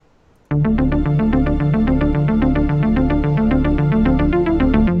Hello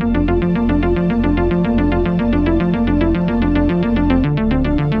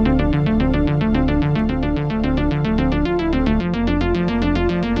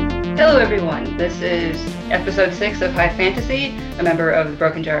everyone, this is episode 6 of High Fantasy, a member of the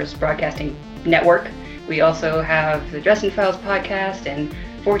Broken Jars Broadcasting Network. We also have the Dresden Files podcast and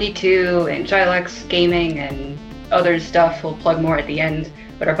 42 and Shylock's Gaming and other stuff. We'll plug more at the end,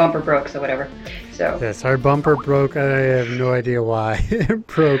 but our bumper broke, so whatever. So yes, our bumper broke. I have no idea why it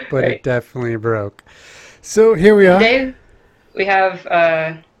broke, but It definitely broke. So here we are. Today we have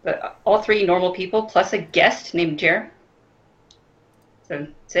all three normal people plus a guest named Jer. So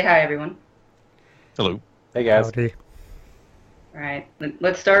say hi, everyone. Hello. Hey, guys. Howdy. All right,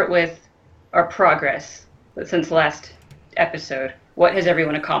 let's start with our progress since last episode. What has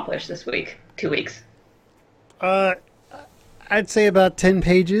everyone accomplished this week? 2 weeks? I'd say about 10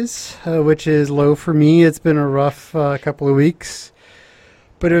 pages, which is low for me. It's been a rough couple of weeks.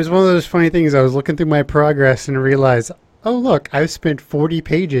 But it was one of those funny things. I was looking through my progress and realized, oh, look, I've spent 40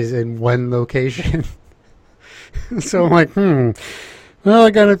 pages in one location. So I'm like, well, I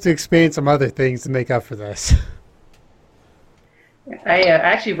got to have to expand some other things to make up for this. I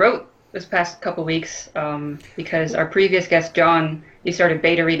actually wrote this past couple weeks because our previous guest, John, he started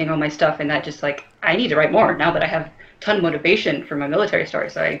beta reading all my stuff, and that just I need to write more now that I have a ton of motivation for my military story.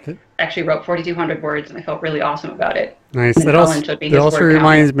 So I actually wrote 4,200 words, and I felt really awesome about it. Nice. That also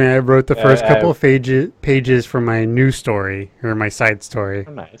reminds me, I wrote the first couple of pages for my new story, or my side story.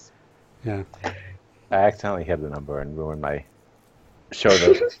 Oh, nice. Yeah. I accidentally hit the number and ruined my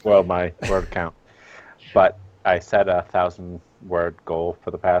my word count. But I set a 1,000-word goal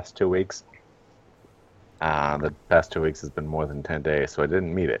for the past 2 weeks. The past 2 weeks has been more than 10 days, so I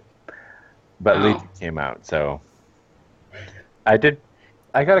didn't meet it. But Legion came out, so I got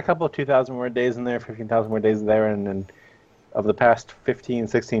a couple of 2,000-word days in there, 15,000-word days in there, and then of the past 15,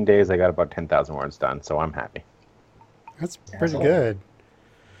 16 days, I got about 10,000 words done, so I'm happy. That's pretty good.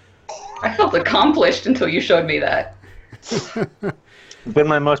 I felt accomplished until you showed me that. It's been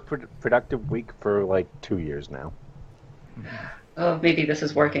my most productive week for 2 years now. Oh, maybe this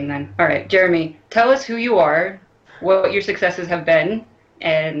is working then. All right, Jeremy, tell us who you are, what your successes have been,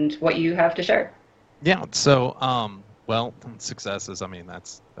 and what you have to share. Yeah. So, well, successes. I mean,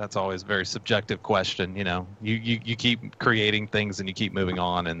 that's always a very subjective question. You know, you keep creating things and you keep moving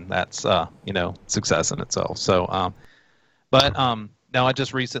on, and that's success in itself. So, no, I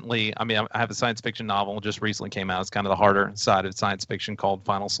just recently, I have a science fiction novel just recently came out. It's kind of the harder side of science fiction called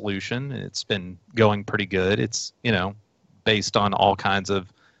Final Solution. It's been going pretty good. It's, based on all kinds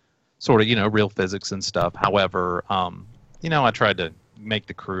of sort of, real physics and stuff. However, I tried to make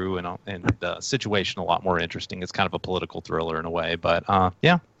the crew and the situation a lot more interesting. It's kind of a political thriller in a way, but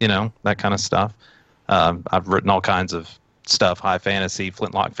that kind of stuff. I've written all kinds of stuff, high fantasy,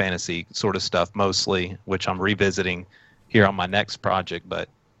 flintlock fantasy sort of stuff mostly, which I'm revisiting here on my next project, but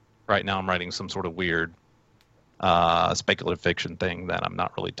right now I'm writing some sort of weird speculative fiction thing that I'm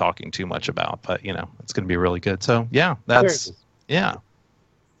not really talking too much about, but it's going to be really good. So so it's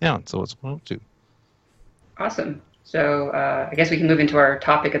what I'll do. Awesome. So I guess we can move into our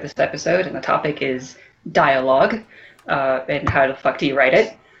topic of this episode, and the topic is dialogue, and how the fuck do you write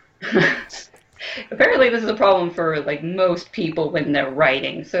it? Apparently this is a problem for most people when they're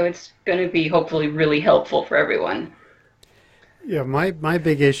writing, so it's going to be hopefully really helpful for everyone. Yeah, my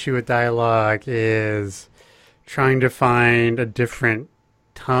big issue with dialogue is trying to find a different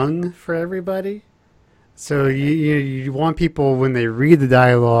tongue for everybody. So you want people, when they read the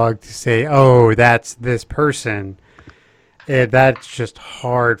dialogue, to say, oh, that's this person. And that's just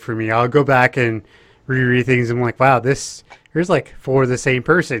hard for me. I'll go back and reread things and I'm like, wow, here's for the same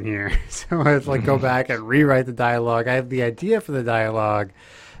person here. So I have to go back and rewrite the dialogue. I have the idea for the dialogue,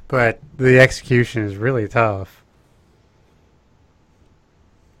 but the execution is really tough.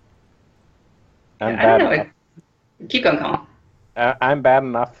 I don't know. Keep going, Colin. I'm bad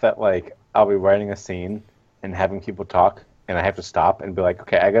enough that I'll be writing a scene and having people talk, and I have to stop and be like,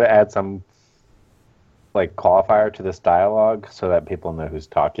 okay, I got to add some qualifier to this dialogue so that people know who's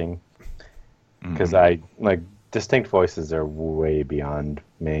talking. Because distinct voices are way beyond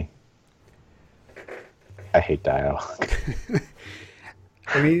me. I hate dialogue.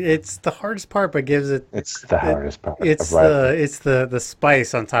 I mean, it's the hardest part, but gives it. It's the hardest part. It's the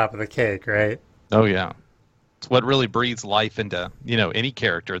spice on top of the cake, right? Oh yeah, it's what really breathes life into any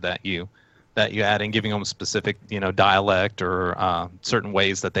character that you add, and giving them specific dialect or certain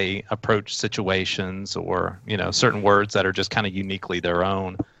ways that they approach situations, or certain words that are just kind of uniquely their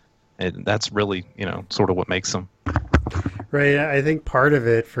own. And that's really sort of what makes them. Right. I think part of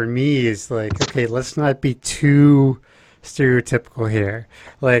it for me is like, okay, let's not be too stereotypical here.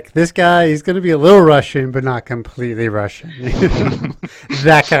 Like this guy, he's going to be a little Russian, but not completely Russian.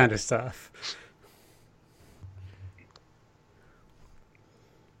 That kind of stuff.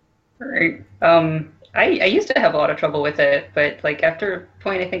 Right. I used to have a lot of trouble with it, but like after a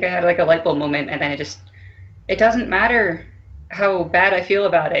point, I think I had like a light bulb moment, and then it doesn't matter how bad I feel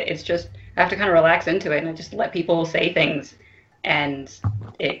about it. It's just I have to kind of relax into it and I just let people say things, and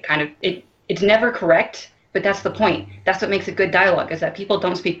it's never correct, but that's the point. That's what makes it good dialogue, is that people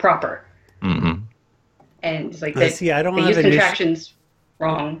don't speak proper, Mm-hmm. and it's like See, I don't they have use an issue. contractions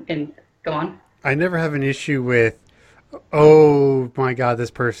wrong. And go on. I never have an issue with, oh my God,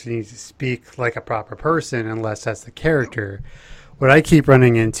 this person needs to speak like a proper person unless that's the character. What I keep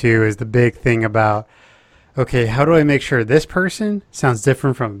running into is the big thing about, okay, how do I make sure this person sounds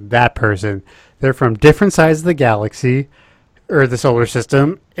different from that person? They're from different sides of the galaxy or the solar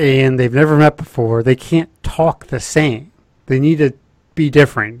system, and they've never met before. They can't talk the same. They need to be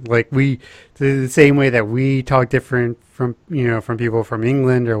different. Like the same way that we talk different from from people from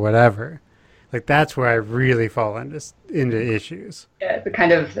England or whatever. Like that's where I really fall into issues. Yeah, the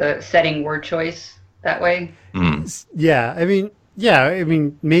kind of the setting word choice that way. Yeah, I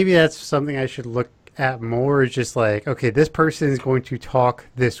mean, maybe that's something I should look at more. Is just like, okay, this person is going to talk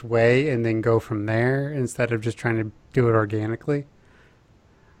this way, and then go from there instead of just trying to do it organically.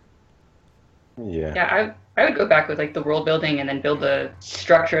 Yeah. Yeah, I would go back with like the world building and then build the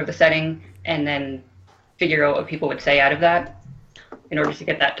structure of the setting and then figure out what people would say out of that in order to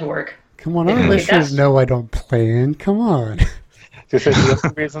get that to work. Come on, our listeners know I don't plan. Come on. Just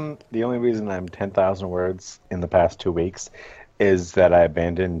the only reason I'm 10,000 words in the past 2 weeks is that I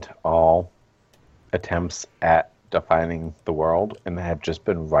abandoned all attempts at defining the world and have just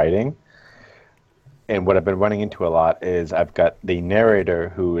been writing. And what I've been running into a lot is I've got the narrator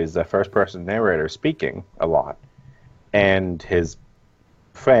who is a first-person narrator speaking a lot, and his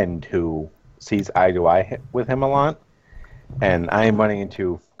friend who sees eye to eye with him a lot. And I am running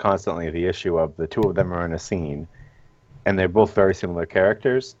into constantly the issue of the two of them are in a scene, and they're both very similar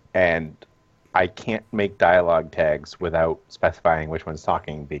characters, and I can't make dialogue tags without specifying which one's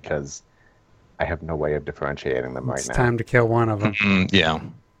talking because I have no way of differentiating them right It's now. time to kill one of them. Yeah.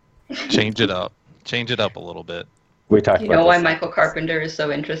 Change it up. Change it up a little bit. We talked You about know why this. Michael Carpenter is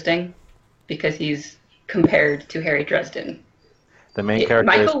so interesting? Because he's compared to Harry Dresden. The main character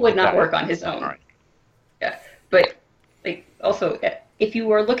Michael is- would not work on his own. Right. Yeah, but like also, if you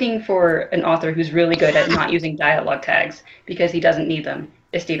were looking for an author who's really good at not using dialogue tags because he doesn't need them,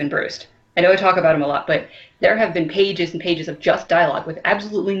 is Stephen Bruce. I know I talk about him a lot, but there have been pages and pages of just dialogue with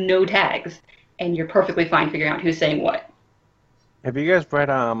absolutely no tags, and you're perfectly fine figuring out who's saying what. Have you guys read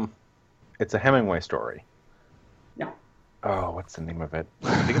it's a Hemingway story? No. Oh, what's the name of it?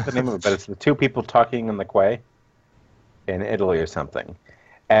 I forget the name of it, but it's the two people talking in the quay in Italy or something.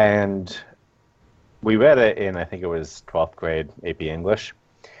 And we read it in, I think it was 12th grade AP English.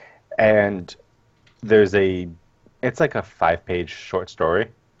 And it's like a 5-page short story.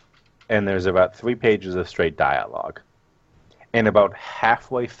 And there's about 3 pages of straight dialogue. And about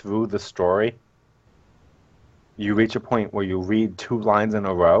halfway through the story, you reach a point where you read 2 lines in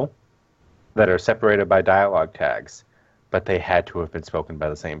a row that are separated by dialogue tags, but they had to have been spoken by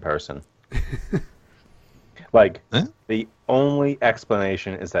the same person. Like, Huh? the only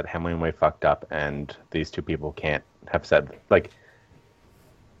explanation is that Hemingway fucked up and these two people can't have said, like,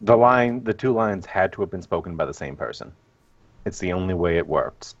 the 2 lines had to have been spoken by the same person. It's the only way it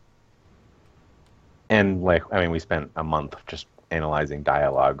works. And, like, I mean, we spent a month just analyzing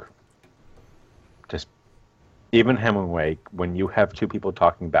dialogue. Just, even Hemingway, when you have 2 people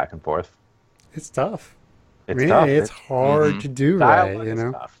talking back and forth, It's tough. it's tough. It's hard to do right, dialogue you is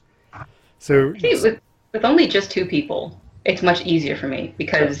know. tough. So See, with only just 2 people, it's much easier for me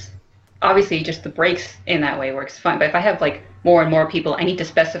because obviously just the breaks in that way works fine. But if I have like more and more people, I need to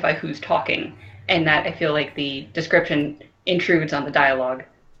specify who's talking, and that I feel like the description intrudes on the dialogue,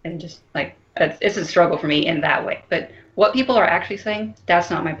 and just like it's a struggle for me in that way. But what people are actually saying, that's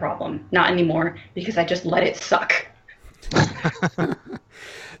not my problem. Not anymore, because I just let it suck.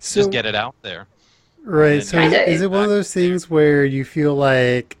 So Just get it out there. right. So Kinda. is it one of those things where you feel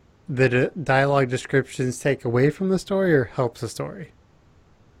like the dialogue descriptions take away from the story or helps the story?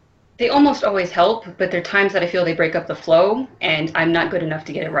 They almost always help, but there are times that I feel they break up the flow, and I'm not good enough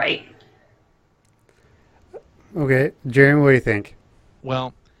to get it right. Okay, Jeremy, what do you think?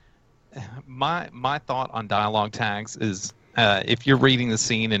 Well, my thought on dialogue tags is if you're reading the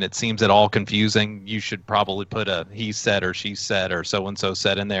scene and it seems at all confusing, you should probably put a he said or she said or so and so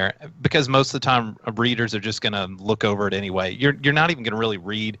said in there, because most of the time readers are just going to look over it anyway. You're not even going to really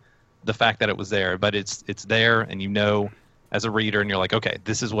read the fact that it was there, but it's there, and you know as a reader, and you're like, okay,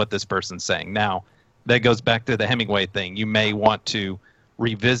 this is what this person's saying. Now that goes back to the Hemingway thing. You may want to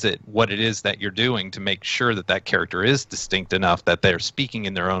revisit what it is that you're doing to make sure that that character is distinct enough that they're speaking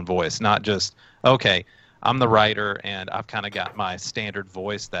in their own voice, not just, okay, I'm the writer and I've kind of got my standard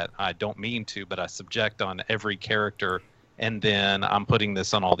voice that I don't mean to, but I subject on every character, and then I'm putting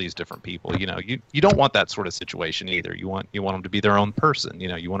this on all these different people. You know, you don't want that sort of situation either. You want them to be their own person. You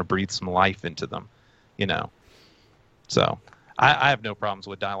know, you want to breathe some life into them, you know. So I have no problems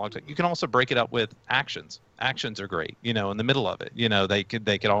with dialogue. You can also break it up with actions. Actions are great, you know, in the middle of it. You know, they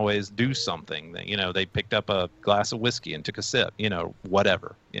could always do something. You know, they picked up a glass of whiskey and took a sip, you know,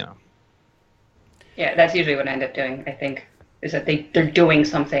 whatever, you know. Yeah, that's usually what I end up doing, I think, is that they're doing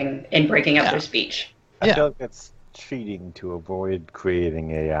something and breaking up their speech. I feel like it's cheating to avoid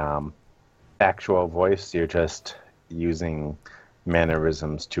creating a actual voice. You're just using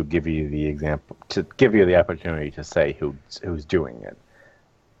mannerisms to give you the example, to give you the opportunity to say who's doing it.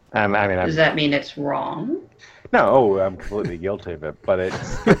 I mean, does that mean it's wrong? No, I'm completely guilty of it, but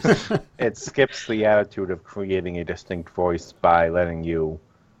it skips the attitude of creating a distinct voice by letting you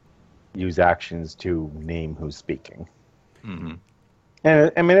use actions to name who's speaking. Mm-hmm.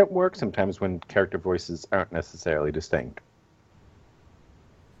 And I mean, it works sometimes when character voices aren't necessarily distinct.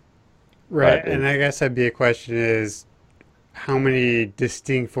 Right, and I guess that'd be a question is, how many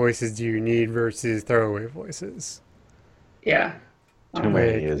distinct voices do you need versus throwaway voices? Yeah. Too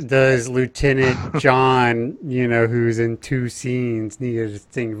many is. Does Lieutenant John, you know, who's in 2 scenes, need a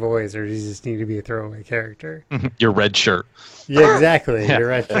distinct voice, or does he just need to be a throwaway character? Your red shirt. Yeah, exactly. Yeah. You're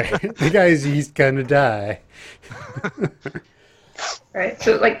right there. The guy's he's gonna die. Right.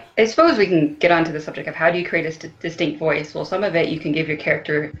 So, like, I suppose we can get onto the subject of how do you create a distinct voice. Well, some of it you can give your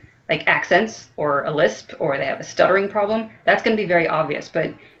character like accents or a lisp, or they have a stuttering problem. That's going to be very obvious.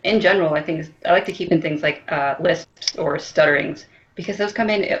 But in general, I think I like to keep in things like lisps or stutterings, because those come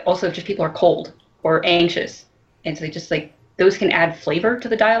in also if just people are cold or anxious, and so they just like those can add flavor to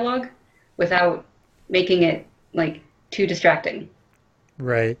the dialogue without making it like too distracting.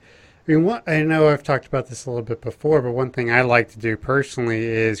 Right. I mean, I know I've talked about this a little bit before, but one thing I like to do personally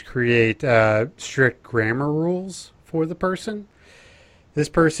is create strict grammar rules for the person. This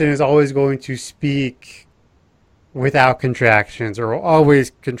person is always going to speak without contractions, or will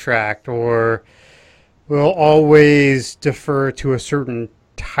always contract, or will always defer to a certain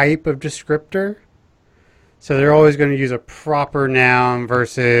type of descriptor. So they're always going to use a proper noun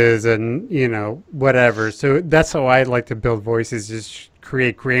versus whatever. So that's how I like to build voices, just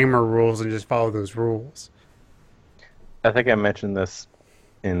create grammar rules and just follow those rules. I think I mentioned this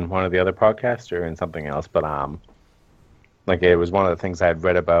in one of the other podcasts or in something else, but like it was one of the things I had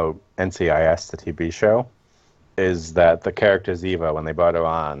read about NCIS, the TV show, is that the character Ziva, when they brought her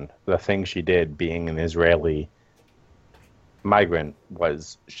on, the thing she did, being an Israeli migrant,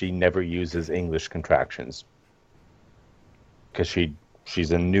 was she never uses English contractions because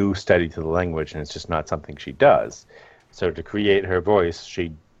she's a new study to the language, and it's just not something she does. So to create her voice,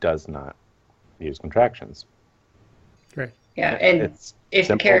 she does not use contractions. Right. Yeah, and it's if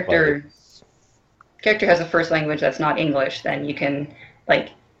the simple, character has a first language that's not English, then you can like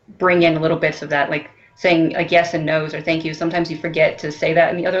bring in little bits of that, like saying like yes and no's or thank you. Sometimes you forget to say that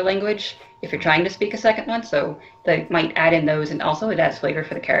in the other language if you're trying to speak a second one, so they might add in those, and also it adds flavor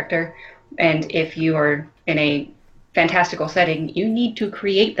for the character. And if you are in a fantastical setting, you need to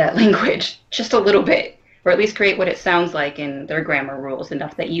create that language just a little bit, or at least create what it sounds like in their grammar rules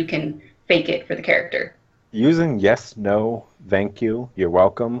enough that you can fake it for the character. Using yes, no, thank you, you're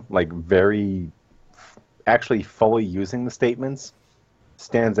welcome, like actually fully using the statements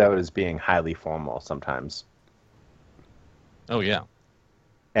stands out as being highly formal sometimes. Oh, yeah.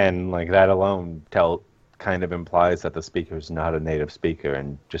 And like that alone kind of implies that the speaker is not a native speaker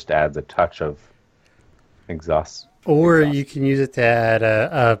and just adds a touch of exhaust. Or you can use it to add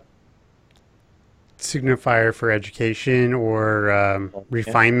a signifier for education or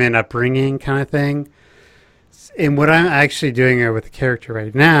refinement, upbringing kind of thing. And what I'm actually doing with the character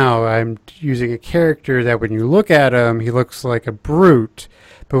right now, I'm using a character that when you look at him, he looks like a brute,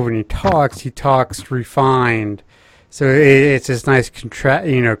 but when he talks refined. So it's this nice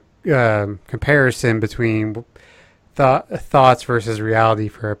comparison between thoughts versus reality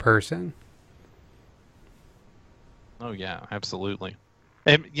for a person. Oh yeah, absolutely.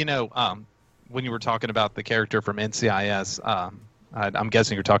 And when you were talking about the character from NCIS, I'm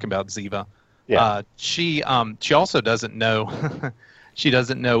guessing you're talking about Ziva. Yeah. She also doesn't know she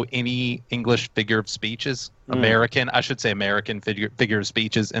doesn't know any English figure of speeches. I should say American figure of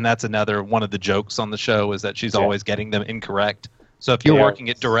speeches, and that's another one of the jokes on the show is that she's always getting them incorrect. So if you're working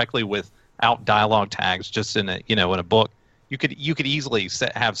it directly without dialogue tags, just in a book, you could easily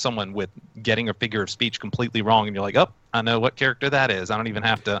have someone with getting a figure of speech completely wrong, and you're like, oh, I know what character that is. I don't even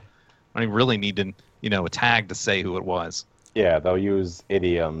really need to a tag to say who it was. Yeah, they'll use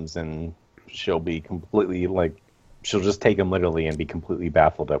idioms, and she'll be completely she'll just take them literally and be completely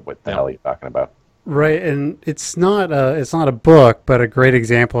baffled at what the hell you're talking about. Right, and it's not a book, but a great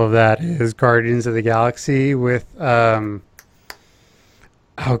example of that is Guardians of the Galaxy with oh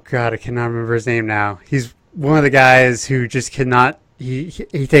god, I cannot remember his name now. He's one of the guys who just cannot. He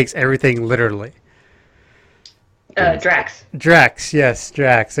takes everything literally. Drax. Drax, yes,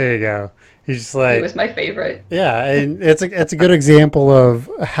 Drax. There you go. He's just like, he was my favorite. Yeah, and it's a good example of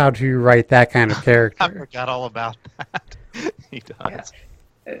how to write that kind of character. I forgot all about that. He does.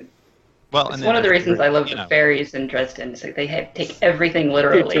 Yeah. Well, it's one of the reasons I love the fairies in Dresden. It's like they take everything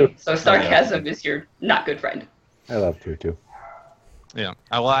literally. So sarcasm is your not good friend. I love Tutu. Yeah.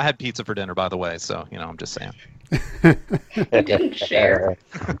 Well, I had pizza for dinner, by the way, so I'm just saying. You didn't share.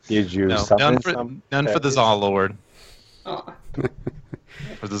 Did you? None for the Zaw Lord. Aw.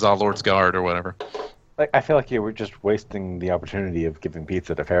 Or the Zaw Lord's Guard, or whatever. I feel like you were just wasting the opportunity of giving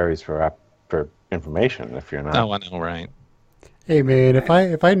pizza to fairies for information. If you're not. Oh, I know, right? Hey man,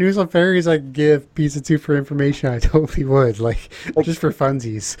 if I knew some fairies I could give pizza to for information, I totally would. Like just for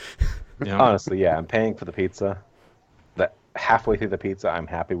funsies. Yeah. Honestly, yeah, I'm paying for the pizza. Halfway through the pizza, I'm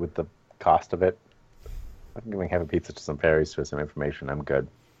happy with the cost of it. I'm giving half a pizza to some fairies for some information. I'm good.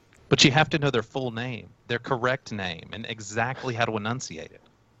 But you have to know their full name, their correct name, and exactly how to enunciate it.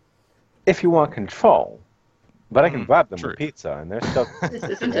 If you want control. But I can bribe them true. with pizza, and they're still... This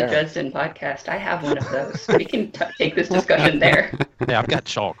isn't a Dresden podcast. I have one of those. We can take this discussion there. Yeah, I've got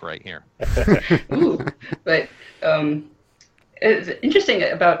chalk right here. Ooh, but it's interesting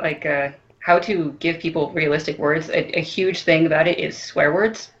about how to give people realistic words. A huge thing about it is swear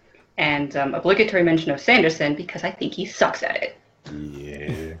words, and obligatory mention of Sanderson because I think he sucks at it.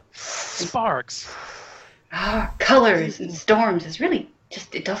 Yeah. Sparks. Colors and storms is really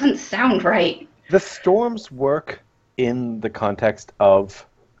just, it doesn't sound right. The storms work in the context of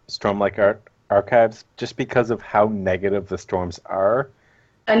Stormlight Archives just because of how negative the storms are.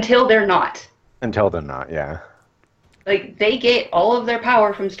 Until they're not. Until they're not, yeah. Like, they get all of their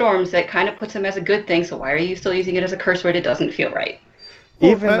power from storms. That kind of puts them as a good thing, so why are you still using it as a curse word? It doesn't feel right.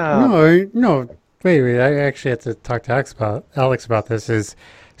 Even no. Wait. I actually had to talk to Alex about this. Is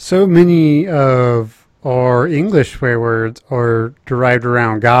so many of our English swear words are derived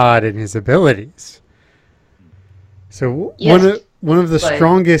around God and His abilities. So yes, one of the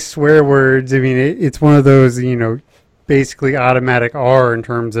strongest swear words. I mean, it's one of those basically automatic R in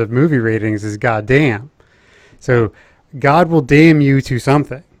terms of movie ratings is goddamn. So God will damn you to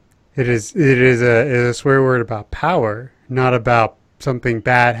something. It is a swear word about power, not about something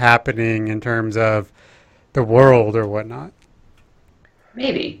bad happening in terms of the world or whatnot.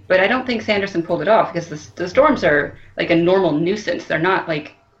 Maybe, but I don't think Sanderson pulled it off because the storms are like a normal nuisance. They're not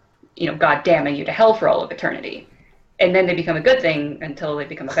like, God damning you to hell for all of eternity. And then they become a good thing until they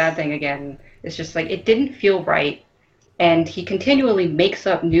become a bad thing again. It's just like, it didn't feel right. And he continually makes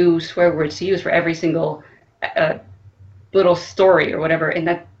up new swear words to use for every single little story or whatever.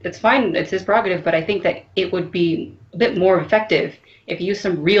 And it's fine, it's his prerogative, but I think that it would be a bit more effective if he used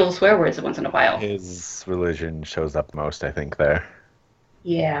some real swear words once in a while. His religion shows up most, I think, there.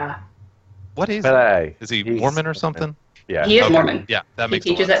 Yeah. What is Is he Mormon or something? Yeah. He is Mormon. Yeah, that makes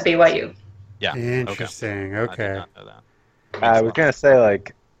He teaches at BYU. Yeah. Interesting. Okay. I did not know that. I was going to say,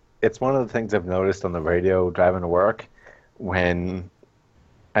 it's one of the things I've noticed on the radio driving to work when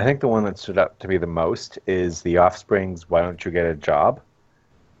I think the one that stood out to me the most is The Offspring's Why Don't You Get a Job?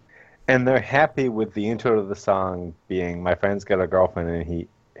 And they're happy with the intro to the song being, my friend's got a girlfriend and he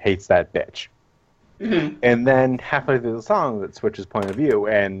hates that bitch. Mm-hmm. And then halfway through the song, that switches point of view,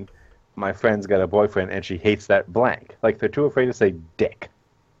 and my friend's got a boyfriend and she hates that blank. Like, they're too afraid to say dick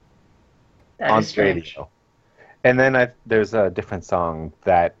That is strange. radio. And then there's a different song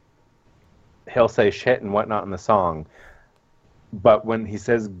that he'll say shit and whatnot in the song, but when he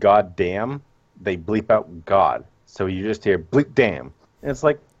says God damn, they bleep out God. So you just hear bleep damn. And it's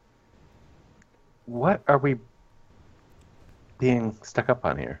like, what are we being stuck up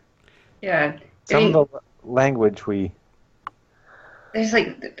on here? Yeah. Some of the language There's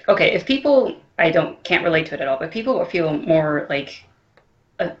like, okay, if people, can't relate to it at all, but people feel more like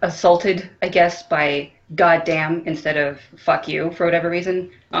assaulted, I guess, by goddamn instead of fuck you for whatever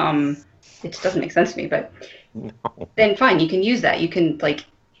reason. It just doesn't make sense to me, but then fine, you can use that. You can like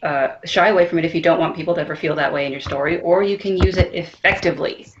shy away from it if you don't want people to ever feel that way in your story, or you can use it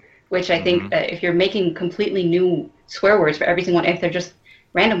effectively, which I think that if you're making completely new swear words for every single one, if they're just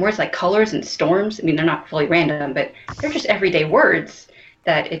random words like colors and storms, I mean, they're not fully random, but they're just everyday words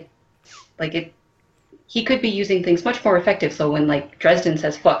that he could be using things much more effective. So when like Dresden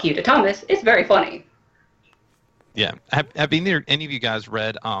says "fuck you" to Thomas, it's very funny. Yeah. Have any of you guys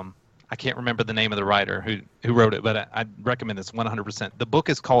read? I can't remember the name of the writer who wrote it, but I recommend this 100%. The book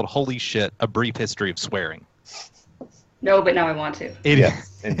is called "Holy Shit: A Brief History of Swearing." No, but now I want to.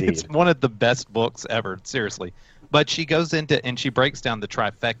 Yes, indeed. It's one of the best books ever, seriously. But she goes into and she breaks down the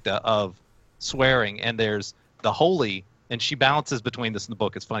trifecta of swearing, and there's the holy, and she balances between this in the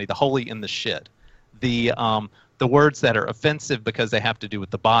book. It's funny, the holy and the shit. The words that are offensive because they have to do with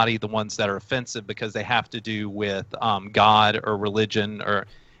the body, the ones that are offensive because they have to do with God or religion,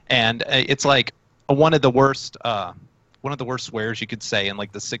 and it's like one of the worst swears you could say in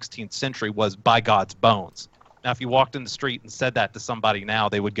like the 16th century was "by God's bones." Now, if you walked in the street and said that to somebody now,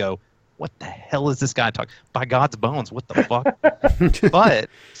 they would go, "What the hell is this guy talking? By God's bones, what the fuck?" But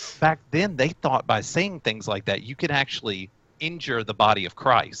back then, they thought by saying things like that, you could actually injure the body of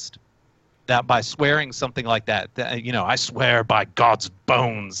Christ. That by swearing something like that, I swear by God's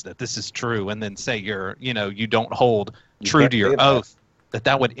bones that this is true, and then say you don't hold true to your oath,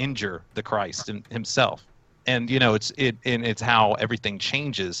 that would injure the Christ himself. And it's how everything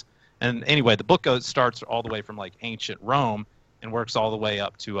changes. And anyway, the book starts all the way from like ancient Rome and works all the way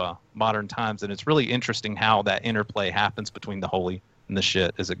up to modern times, and it's really interesting how that interplay happens between the holy and the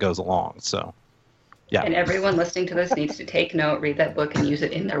shit as it goes along. So, yeah. And everyone listening to this needs to take note, read that book, and use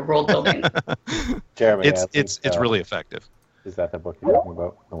it in their world building. Jeremy, it's really effective. Is that the book you're talking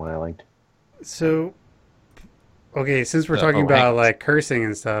about? The one I linked? So, okay, since we're talking about like cursing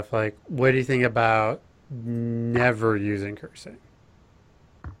and stuff, like, what do you think about never using cursing?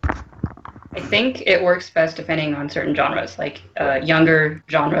 I think it works best depending on certain genres, like younger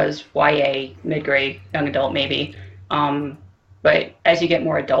genres, YA, mid-grade, young adult maybe. But as you get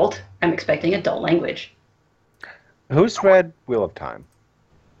more adult, I'm expecting adult language. Who's read Wheel of Time?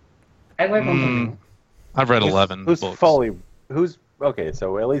 I read one book. I've read 11 books. Okay,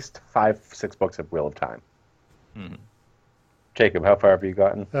 so at least 5-6 books of Wheel of Time. Mm-hmm. Jacob, how far have you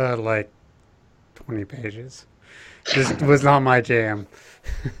gotten? Like 20 pages. This was not my jam.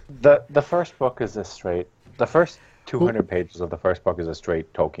 The first book is the first 200 pages of the first book is a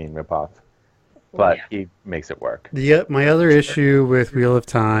straight Tolkien ripoff. But he makes it work. My other issue with Wheel of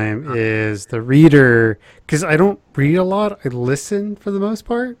Time is the reader, because I don't read a lot, I listen for the most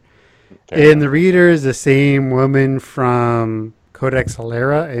part. Okay. And the reader is the same woman from Codex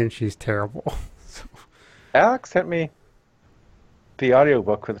Alera, and she's terrible. So. Alex sent me the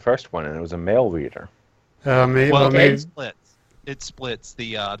audiobook for the first one, and it was a male reader. It splits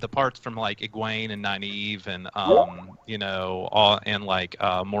the parts from like Egwene and Nynaeve and and like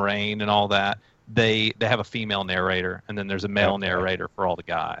Moraine and all that. They have a female narrator, and then there's a male narrator for all the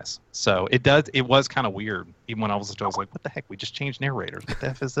guys. So it was kind of weird. Even when I was like, what the heck? We just changed narrators. What the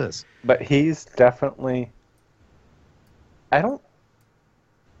F is this? But he's definitely...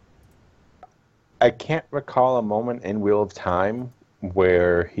 I can't recall a moment in Wheel of Time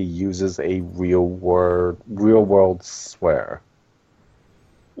where he uses a real world swear.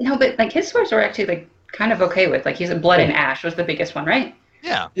 No, but like his swears are actually like kind of okay with. Like he's a blood and ash was the biggest one, right?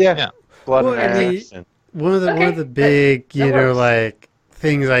 Yeah. Blood and ash. One of the big, like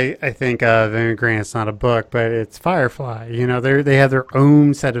things I think of, and granted it's not a book, but it's Firefly. They have their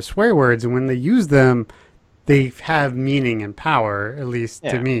own set of swear words, and when they use them, they have meaning and power, at least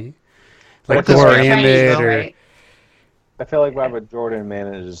to me. Like Gore-Ambit or... I feel like Robert Jordan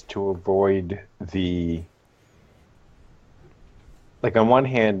manages to avoid the... Like, on one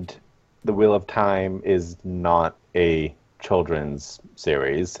hand, The Wheel of Time is not a children's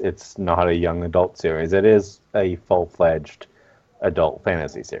series. It's not a young adult series. It is a full-fledged adult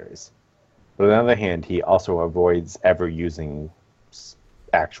fantasy series. But on the other hand, he also avoids ever using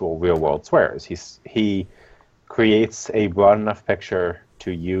actual real-world swears. He creates a broad enough picture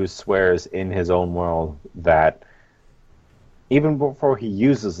to use swears in his own world that even before he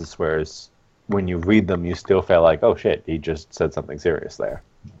uses the swears, when you read them, you still feel like, oh shit, he just said something serious there.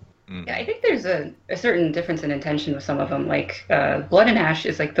 Yeah, I think there's a certain difference in intention with some of them. Like, blood and ash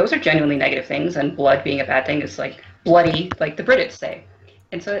is like, those are genuinely negative things, and blood being a bad thing is like bloody, like the British say.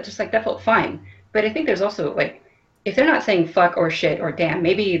 And so it's just like, that felt fine. But I think there's also, like, if they're not saying fuck or shit or damn,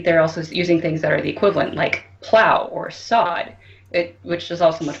 maybe they're also using things that are the equivalent, like plow or sod. which is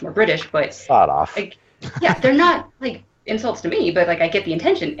also much more British, but Sawed off. like, yeah, they're not like insults to me, but like I get the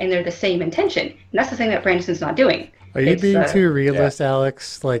intention, and they're the same intention, and that's the thing that Brandon's not doing. Are you It's, being too realist,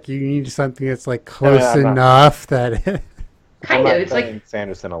 Alex? Like you need something that's like close I'm not. enough that. I'm kind not of. It's like saying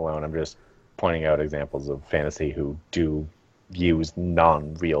Sanderson alone. I'm just pointing out examples of fantasy who do use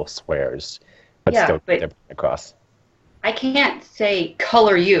non-real swears, but Yeah, still get but- their point across. I can't say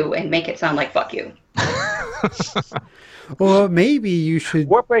color you and make it sound like fuck you. Well, maybe you should.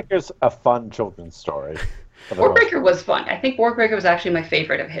 Warbreaker's a fun children's story. for the most- Warbreaker was fun. I think Warbreaker was actually my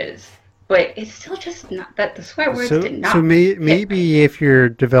favorite of his, but it's still just not that the swear words did not. Maybe if you're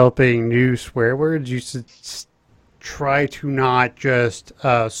developing new swear words, you should try to not just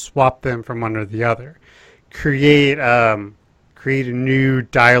swap them from one or the other. Create a new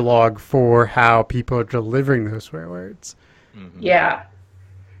dialogue for how people are delivering those swear words. Yeah.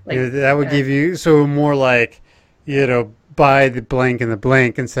 Like, That would give you more like, buy the blank and the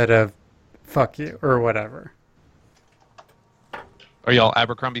blank instead of fuck you or whatever. Are y'all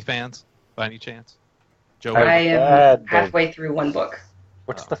Abercrombie fans by any chance? Joe, I I've am read the- halfway through one book.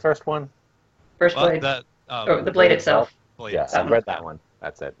 What's the first one? First well, Blade. that, The Blade itself. Blade Yeah, itself. I've read that one.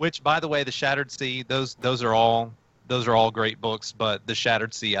 That's it. Which, by the way, the Shattered Sea, those are all great books. But the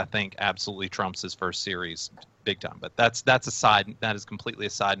Shattered Sea, I think, absolutely trumps his first series, big time. But that is completely a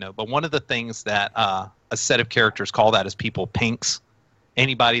side note. But one of the things that a set of characters call that is people pinks.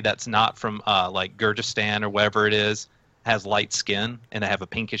 Anybody that's not from like Gurgistan or wherever it is has light skin and they have a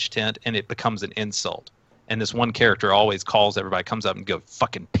pinkish tint, and it becomes an insult. And this one character always calls everybody, comes up and go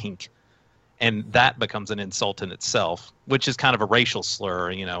fucking pink. And that becomes an insult in itself, which is kind of a racial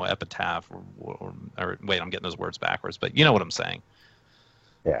slur, epitaph, or wait, I'm getting those words backwards, but you know what I'm saying.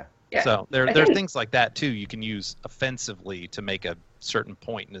 Yeah. Yeah. So there I are think- things like that too you can use offensively to make a certain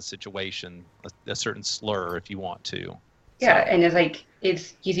point in a situation, a certain slur if you want to. Yeah, So- and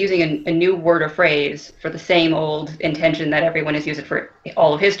he's using a new word or phrase for the same old intention that everyone has used it for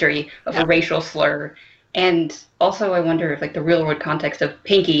all of history of Yeah. a racial slur. And also, I wonder if like the real world context of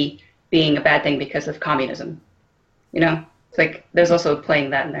pinky being a bad thing because of communism. It's like there's also playing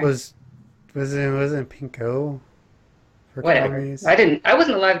that in there. Wasn't Pinko for Whatever. commies? I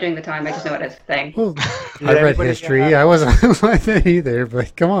wasn't alive during the time. I just know it as a thing. Well, Did I read anybody history. I wasn't like that either,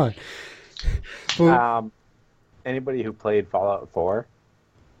 but come on. Well, Anybody who played Fallout 4,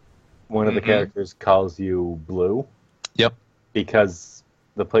 one of the Mhm. characters calls you blue Yep. because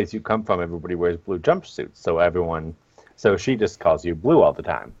the place you come from, everybody wears blue jumpsuits. So she just calls you blue all the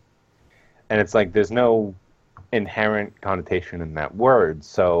time. And it's like there's no inherent connotation in that word.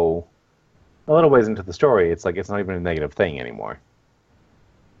 So a little ways into the story, it's like it's not even a negative thing anymore.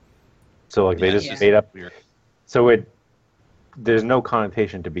 So like they Yeah, just it's made up. weird. So there's no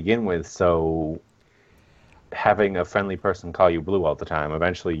connotation to begin with. So having a friendly person call you blue all the time,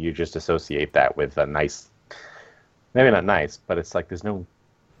 eventually you just associate that with a nice, maybe not nice, but it's like there's no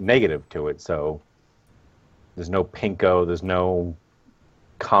negative to it. So there's no pinko, there's no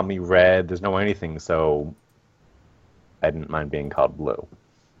commie red, there's no anything. So I didn't mind being called blue.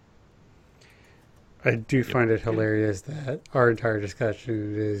 I do find it hilarious that our entire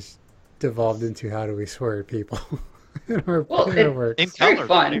discussion is devolved into how do we swear at people in our Well, work. In very color,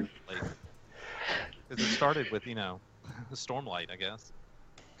 fun. because it started with the Stormlight, I guess.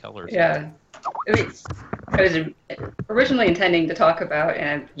 Colors. Yeah. I was originally intending to talk about,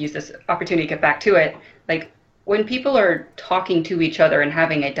 and I've used this opportunity to get back to it, like when people are talking to each other and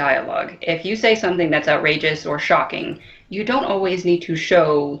having a dialogue, if you say something that's outrageous or shocking, you don't always need to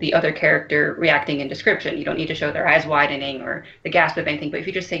show the other character reacting in description. You don't need to show their eyes widening or the gasp of anything, but if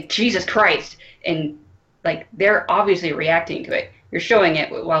you just say, Jesus Christ, and like they're obviously reacting to it, you're showing it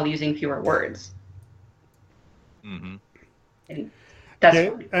while using fewer words. Mm-hmm. And that's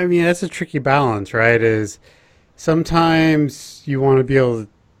Yeah, I mean, that's a tricky balance, right? Is sometimes you want to be able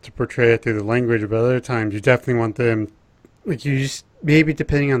to portray it through the language, but other times you definitely want them, like you just, maybe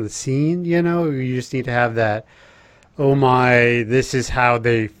depending on the scene, you just need to have that, oh my, this is how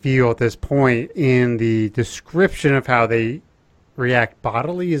they feel at this point, in the description of how they react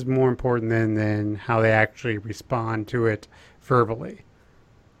bodily is more important than how they actually respond to it verbally.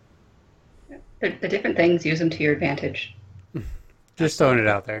 the different things, use them to your advantage. Just throwing it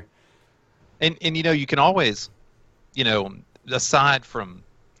out there. And you can always, aside from,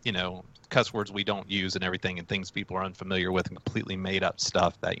 cuss words we don't use and everything and things people are unfamiliar with and completely made up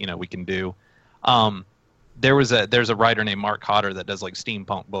stuff that, we can do. There's a writer named Mark Cotter that does like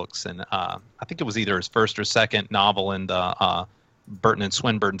steampunk books, and I think it was either his first or second novel in the Burton and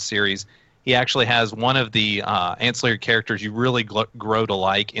Swinburne series. he actually has one of the ancillary characters you really grow to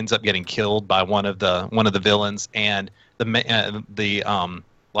like ends up getting killed by one of the villains, and the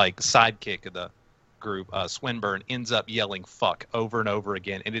like sidekick of the group, Swinburne, ends up yelling "fuck" over and over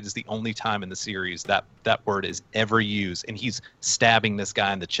again, and it is the only time in the series that word is ever used, and he's stabbing this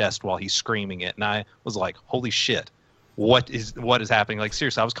guy in the chest while he's screaming it, and I was like, holy shit, what is happening? Like,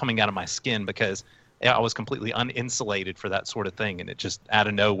 seriously, I was coming out of my skin because I was completely uninsulated for that sort of thing, and it just out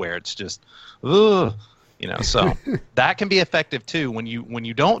of nowhere, it's just, ugh, so that can be effective too when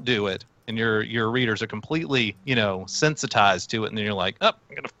you don't do it, and your readers are completely, sensitized to it, and then you're like, oh,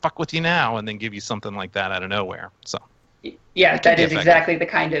 I'm gonna fuck with you now, and then give you something like that out of nowhere. So yeah, that is exactly the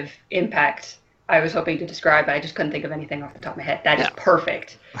kind of impact I was hoping to describe, but I just couldn't think of anything off the top of my head. That is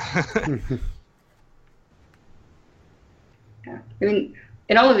perfect. Yeah. I mean,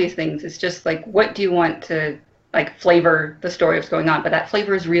 in all of these things, it's just like, what do you want to like flavor the story of what's going on? But that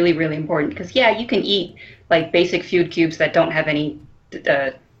flavor is really, really important because you can eat like basic food cubes that don't have any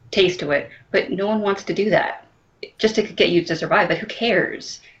taste to it, but no one wants to do that just to get you to survive. But who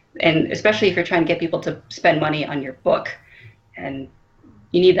cares? And especially if you're trying to get people to spend money on your book, and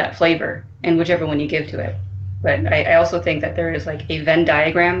you need that flavor in whichever one you give to it. But I also think that there is like a Venn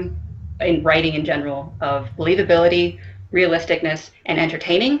diagram in writing in general of believability, realisticness, and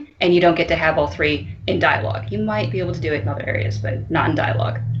entertaining, and you don't get to have all three in dialogue. You might be able to do it in other areas, but not in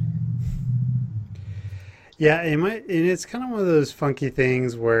dialogue. Yeah, and it's kind of one of those funky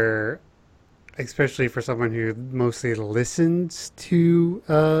things where, especially for someone who mostly listens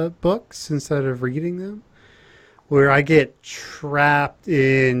to books instead of reading them, where I get trapped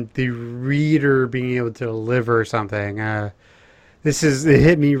in the reader being able to deliver something. It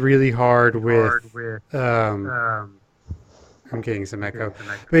hit me really hard with I'm getting some echo.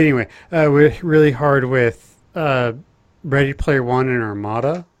 But anyway, really hard with Ready Player One and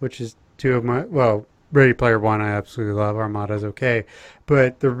Armada, which is two of my, Ready Player One I absolutely love. Armada's okay.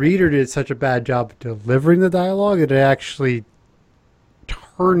 But the reader did such a bad job of delivering the dialogue that it actually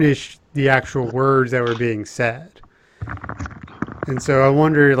tarnished the actual words that were being said. And so I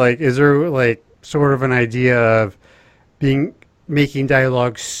wonder, like, is there like sort of an idea of making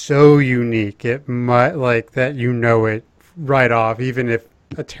dialogue so unique it might like that it right off, even if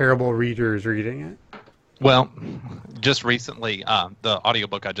a terrible reader is reading it? Well, just recently, the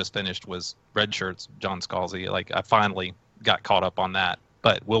audiobook I just finished was Red Shirts, John Scalzi. Like, I finally got caught up on that.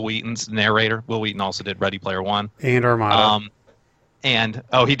 But Will Wheaton's narrator. Will Wheaton also did Ready Player One and Armada.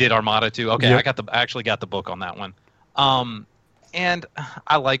 He did Armada too. Okay, yep. I actually got the book on that one. And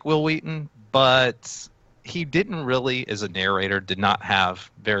I like Will Wheaton, but he didn't really, as a narrator, did not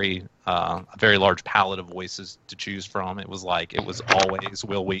have a very large palette of voices to choose from. It was always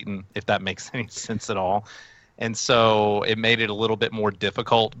Will Wheaton, if that makes any sense at all. And so it made it a little bit more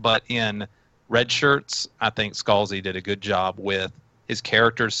difficult. But in Red Shirts, I think Scalzi did a good job with his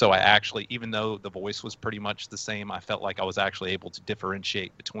characters. So I actually, even though the voice was pretty much the same, I felt like I was actually able to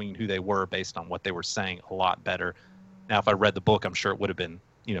differentiate between who they were based on what they were saying a lot better. Now, if I read the book, I'm sure it would have been,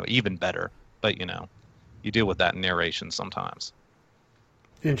 even better. But, you deal with that in narration sometimes.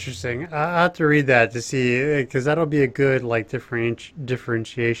 Interesting. I have to read that to see, because that'll be a good like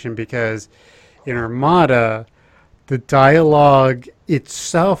differentiation. Because in Armada, the dialogue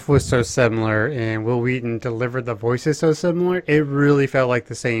itself was so similar, and Will Wheaton delivered the voices so similar. It really felt like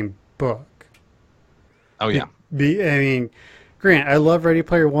the same book. Oh yeah. I mean, Grant, I love Ready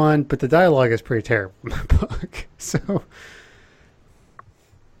Player One, but the dialogue is pretty terrible in the book. So.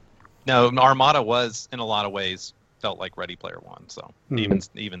 No, Armada was in a lot of ways felt like Ready Player One. So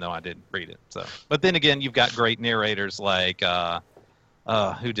even though I didn't read it, so but then again, you've got great narrators like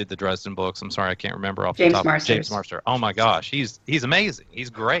who did the Dresden books? I'm sorry, I can't remember off the top. James Marsters. Oh my gosh, he's amazing.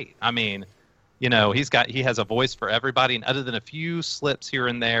 He's great. I mean, he has a voice for everybody, and other than a few slips here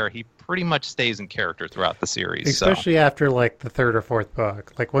and there, he pretty much stays in character throughout the series. Especially after like the third or fourth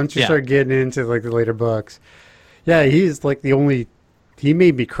book. Like once you start getting into like the later books, he's like the only. He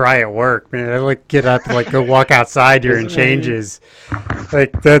made me cry at work, man. I like get up and like go walk outside during changes.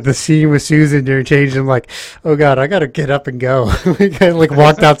 Like the scene with Susan during changes, I'm like, oh god, I gotta get up and go. I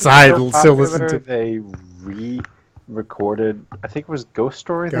walked outside and still listened to. They re-recorded. I think it was Ghost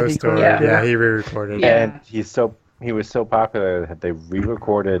Story. Ghost Story. Yeah, he re-recorded. Yeah. And he was so popular that they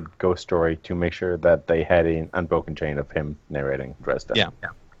re-recorded Ghost Story to make sure that they had an unbroken chain of him narrating Dresden. Yeah.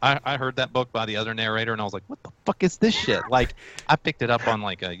 I heard that book by the other narrator, and I was like, what the fuck is this shit? Like, I picked it up on,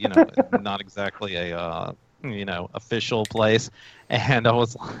 like, a, not exactly a, official place, and I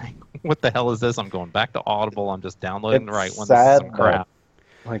was like, what the hell is this? I'm going back to Audible. I'm just downloading the right one. This is some crap.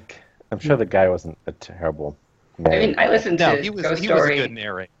 Like, I'm sure the guy wasn't a terrible narrator. I mean, I listened to he was Ghost a Story. good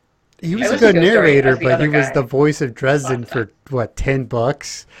narrator. He was I a listened good to Ghost Story narrator, as the but other he was guy. the voice of Dresden Last time. for what,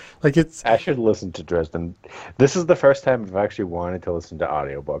 $10? Like it's I should listen to Dresden. This is the first time I've actually wanted to listen to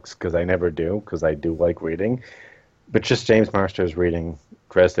audiobooks because I never do because I do like reading. But just James Marsters reading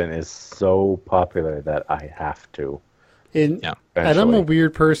Dresden is so popular that I have to. And, Yeah. and I'm a Eventually.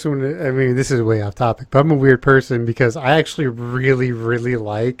 weird person. I mean, this is way off topic, but I'm a weird person because I actually really, really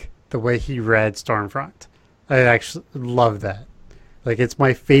like the way he read Stormfront. I actually love that. Like, it's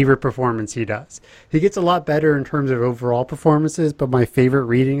my favorite performance he does. He gets a lot better in terms of overall performances, but my favorite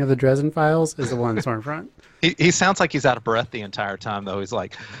reading of the Dresden Files is the one in Stormfront. He sounds like he's out of breath the entire time, though. He's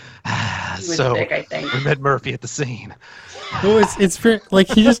like, He was so sick, I think. we met Murphy at the scene. Well, it's very, like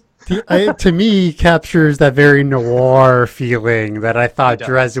he just to me captures that very noir feeling that I thought does.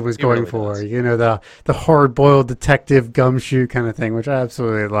 Dresden was He going really for. does. You know, the hard boiled detective gumshoe kind of thing, which I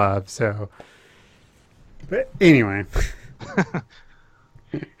absolutely love. So, but anyway,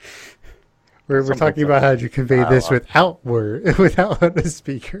 we're Something talking about how to convey this dialogue. without a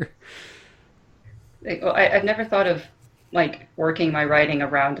speaker. Like, well, I've never thought of like working my writing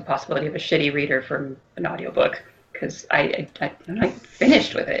around the possibility of a shitty reader from an audiobook because I'm not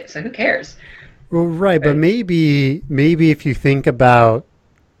finished with it, so who cares? Well, right, but Right. maybe if you think about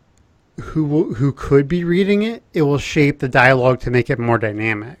who could be reading it, it will shape the dialogue to make it more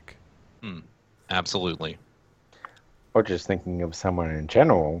dynamic. Absolutely. Or just thinking of someone in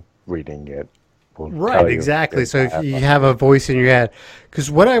general reading it. Will Right, tell you exactly. So if you dialogue. have a voice in your head, because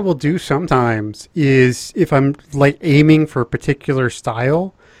what I will do sometimes is if I'm like aiming for a particular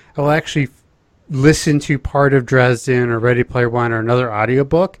style, I will actually listen to part of Dresden or Ready Player One or another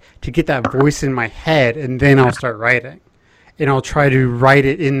audiobook to get that voice in my head, and then I'll start writing. And I'll try to write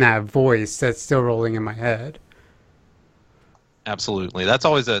it in that voice that's still rolling in my head. Absolutely. That's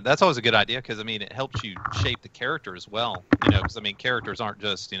always a good idea because I mean it helps you shape the character as well. You know, because I mean characters aren't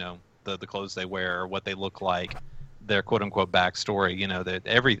just the clothes they wear or what they look like, their quote unquote backstory. You know that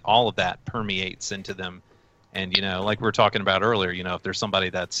all of that permeates into them, and like we were talking about earlier. If there's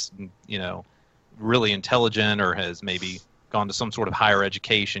somebody that's really intelligent or has maybe gone to some sort of higher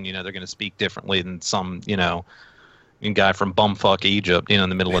education, they're going to speak differently than some guy from bumfuck Egypt, in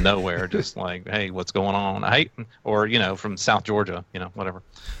the middle of nowhere, just like, hey, what's going on? Or from South Georgia, whatever.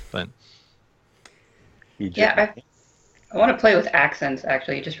 But Egypt. Yeah, I want to play with accents.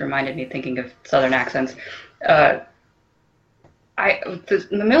 Actually, it just reminded me thinking of Southern accents. The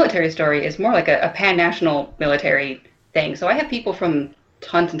military story is more like a pan-national military thing. So I have people from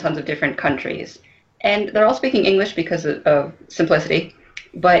tons and tons of different countries, and they're all speaking English because of simplicity,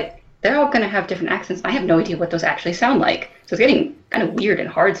 but they're all going to have different accents. I have no idea what those actually sound like. So it's getting kind of weird and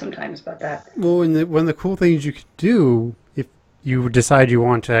hard sometimes about that. Well, one of the cool things you could do if you decide you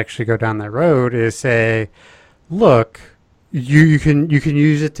want to actually go down that road is say, look, you can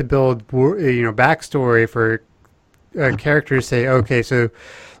use it to build backstory for characters. Say, okay, so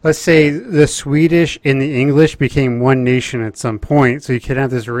let's say the Swedish and the English became one nation at some point, so you could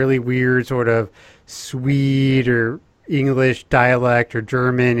have this really weird sort of Swede or English dialect or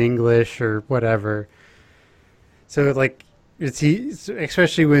German English or whatever. So like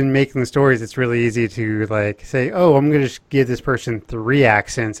especially when making the stories, it's really easy to like say, oh, I'm going to just give this person 3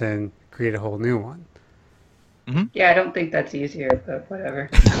 accents and create a whole new one. Yeah, I don't think that's easier, but whatever.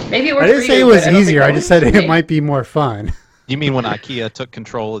 Maybe it works I didn't for say you, it was but I don't think easier. that I just works said for it me. might be more fun. you mean when IKEA took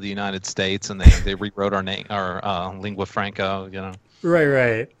control of the United States and they rewrote our lingua franca,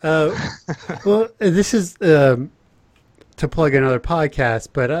 Right. Well, this is to plug another podcast,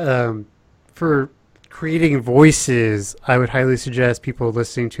 but for creating voices, I would highly suggest people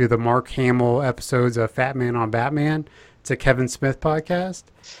listening to the Mark Hamill episodes of Fat Man on Batman. It's a Kevin Smith podcast.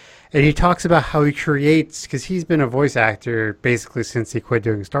 And he talks about how he creates, because he's been a voice actor basically since he quit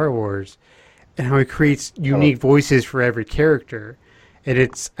doing Star Wars, and how he creates unique voices for every character. And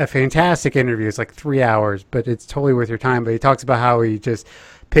it's a fantastic interview. It's like 3 hours, but it's totally worth your time. But he talks about how he just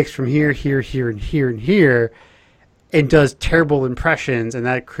picks from here, and here, and does terrible impressions, and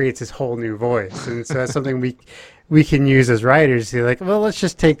that creates this whole new voice. And so that's something we can use as writers to like, well, let's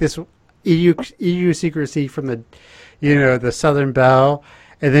just take this idiosyncrasy from the Southern Belle,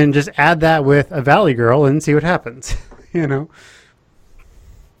 and then just add that with a Valley Girl and see what happens. You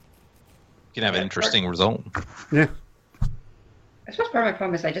can have an interesting result. Yeah. I suppose part of my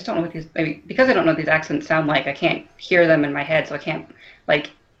problem is I just don't know what these, maybe because I don't know what these accents sound like, I can't hear them in my head, so I can't like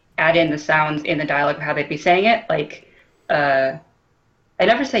add in the sounds in the dialogue of how they'd be saying it. Like, I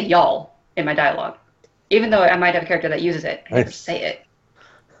never say y'all in my dialogue, even though I might have a character that uses it. I never say it.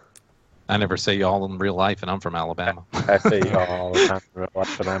 I never say y'all in real life, and I'm from Alabama. I say y'all all the time,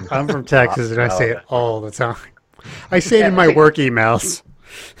 but I'm from Texas, and I say it all the time. I say it in my work emails.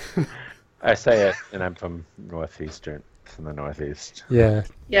 I say it, and I'm from the Northeast. Yeah.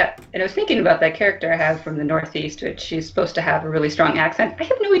 Yeah, and I was thinking about that character I have from the Northeast, which she's supposed to have a really strong accent. I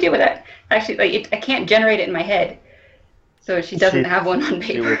have no idea what that actually I can't generate it in my head, so she doesn't have one on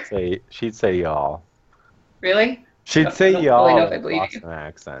paper. She'd say y'all. Really? She'd say don't y'all really know if I in a believe you. Boston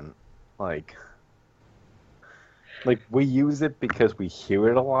accent. Like we use it because we hear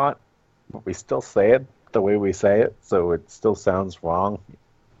it a lot, but we still say it the way we say it, so it still sounds wrong.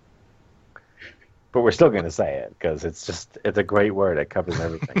 But we're still going to say it because it's a great word. It covers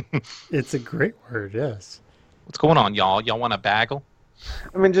everything. It's a great word, yes. What's going on, y'all? Y'all want a bagel?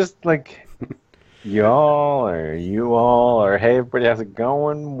 I mean, just like y'all or you all or hey, everybody, how's it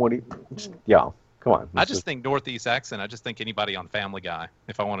going? What do you, just, y'all? Come on. I just think Northeast accent. I just think anybody on Family Guy.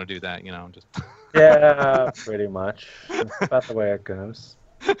 If I want to do that, just. Yeah, pretty much. That's about the way it goes.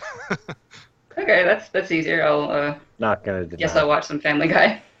 Okay, that's easier. I'll Not gonna deny. guess I'll watch some Family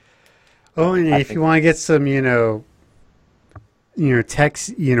Guy. Oh, and if you want to get some,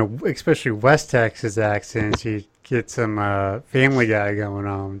 especially West Texas accents, you get some Family Guy going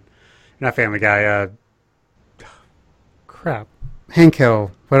on. Not Family Guy. Crap. Hank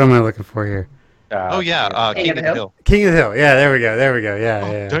Hill. What am I looking for here? King of the Hill. King of the Hill. Yeah, there we go.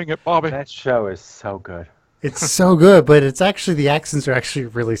 Yeah. Dang it, Bobby. That show is so good. It's so good, but it's actually the accents are actually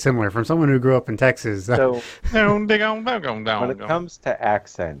really similar from someone who grew up in Texas. So When when it comes to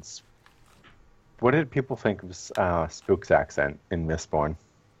accents, what did people think of Spook's accent in Mistborn?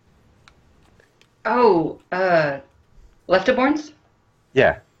 Oh, Leftoborns?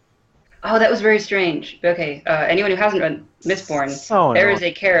 Yeah. Oh, that was very strange. Okay, anyone who hasn't read Mistborn, So there annoying. is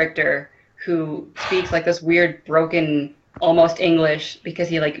a character who speaks like this weird, broken, almost English because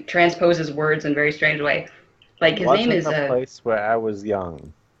he like transposes words in a very strange way. Like his name is a place where I was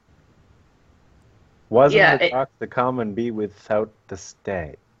young. Wasn't Yeah, the talk to come and be without the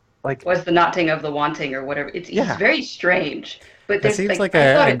stay. Like was the Notting of the Wanting or whatever. It's very strange. But That there's seems like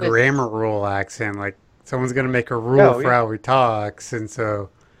I thought a it was- grammar rule accent. Like someone's going to make a rule No, for yeah. how he talks, and so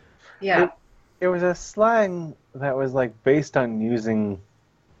Yeah. it was a slang that was like based on using.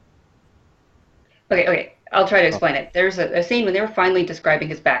 Okay. I'll try to explain it. There's a scene when they were finally describing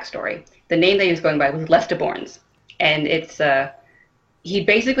his backstory. The name that he was going by was Leftoborns, and it's he'd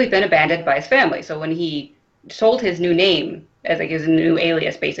basically been abandoned by his family. So when he sold his new name as like his new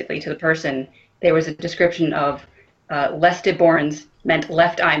alias, basically to the person, there was a description of Leftoborns meant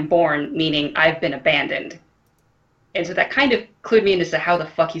left I'm born, meaning I've been abandoned. And so that kind of clued me into how the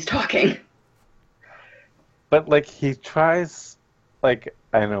fuck he's talking. But like he tries, like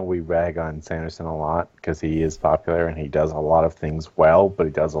I know we rag on Sanderson a lot because he is popular and he does a lot of things well, but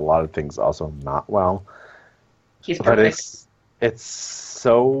he does a lot of things also not well. He's But perfect. it's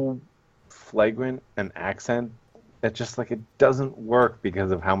so flagrant an accent that just like it doesn't work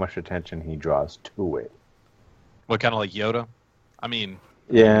because of how much attention he draws to it. What, kind of like Yoda? I mean,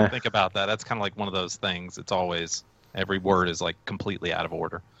 Yeah. think about that. That's kind of like one of those things. It's always, every word is like completely out of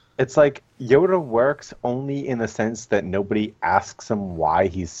order. It's like Yoda works only in the sense that nobody asks him why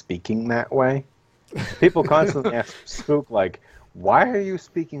he's speaking that way. People constantly ask Spook, like, why are you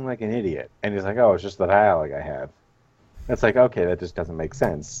speaking like an idiot? And he's like, oh, it's just the dialogue I have. It's like, okay, that just doesn't make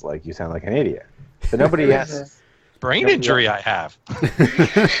sense. Like, you sound like an idiot. But nobody asks. Brain Yep, injury I have.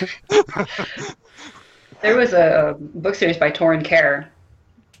 There was a book series by Torrin Kerr.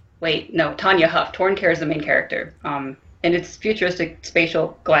 Wait, no, Tanya Huff. Torrin Kerr is the main character. And it's futuristic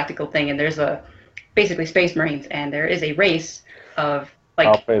spatial galactical thing, and there's basically space marines, and there is a race of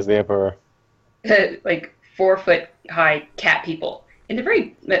Alpha is the Emperor. like 4 foot high cat people, and they're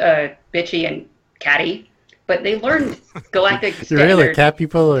very bitchy and catty, but they learn galactic standard. really cat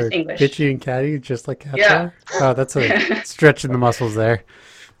people are English. bitchy and catty, just like cats Yeah. are. Oh, that's a stretching the muscles there.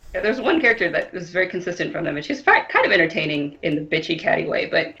 Yeah, there's one character that was very consistent from them, and she's kind of entertaining in the bitchy catty way,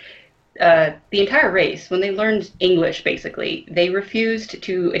 but the entire race, when they learned English, basically, they refused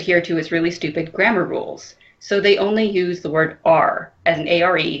to adhere to its really stupid grammar rules. So they only use the word "are" as an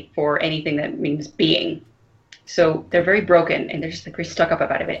ARE for anything that means being. So they're very broken, and they're just like very stuck up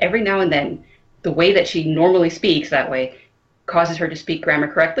about it. Every now and then, the way that she normally speaks that way causes her to speak grammar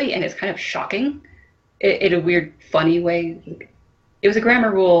correctly, and it's kind of shocking in a weird, funny way. It was a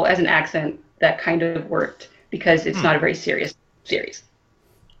grammar rule as an accent that kind of worked because it's not a very serious series.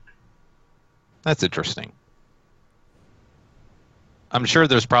 That's interesting. I'm sure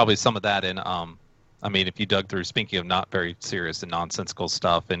there's probably some of that in, I mean, if you dug through, speaking of not very serious and nonsensical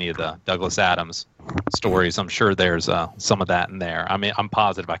stuff, any of the Douglas Adams stories, I'm sure there's some of that in there. I mean, I'm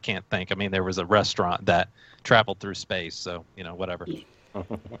positive. I can't think. I mean, there was a restaurant that traveled through space, so, whatever.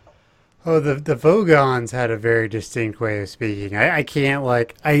 Oh, the Vogons had a very distinct way of speaking. I can't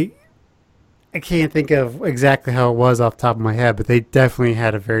I can't think of exactly how it was off the top of my head, but they definitely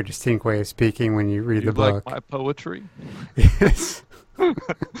had a very distinct way of speaking when you read You the like book. my poetry? Yes.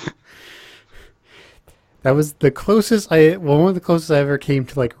 That was the closest one of the closest I ever came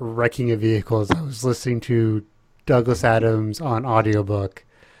to like wrecking a vehicle is I was listening to Douglas Adams on audiobook.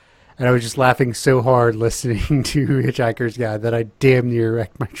 And I was just laughing so hard listening to Hitchhiker's Guide that I damn near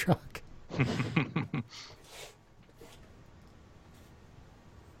wrecked my truck.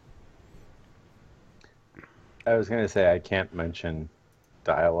 I was going to say I can't mention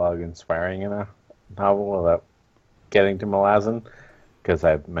dialogue and swearing in a novel without getting to Malazan, because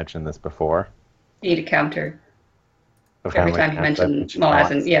I've mentioned this before. You need a counter of how every many time you times I've mention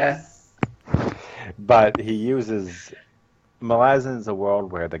Malazan. Yeah. But he uses... Malazan is a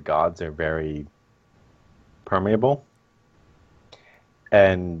world where the gods are very permeable.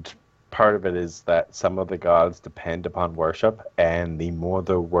 And part of it is that some of the gods depend upon worship, and the more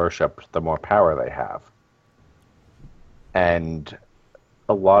they're worshipped, the more power they have. And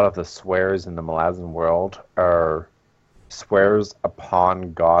a lot of the swears in the Malazan world are swears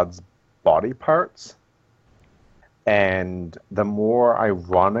upon God's body parts. And the more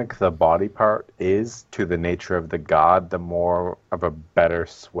ironic the body part is to the nature of the god, the more of a better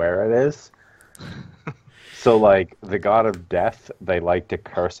swear it is. So, like, the god of death, they like to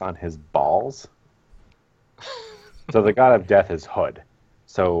curse on his balls. So the god of death is Hood.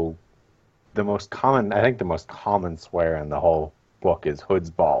 So the most common swear in the whole book is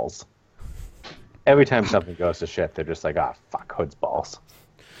Hood's balls. Every time something goes to shit, they're just like, fuck, Hood's balls.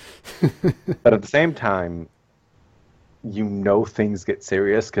 But at the same time, things get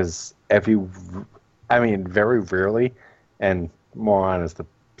serious because very rarely, and more on as the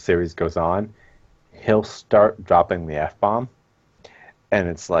series goes on, he'll start dropping the F-bomb. And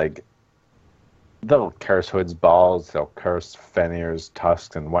it's like, they'll curse Hood's balls, they'll curse Fenrir's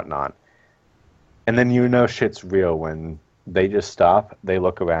tusks and whatnot. And then shit's real when they just stop, they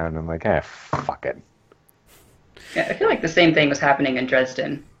look around and like, fuck it. Yeah, I feel like the same thing was happening in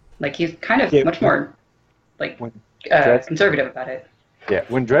Dresden. Like, he's kind of much more, like, conservative about it. Yeah,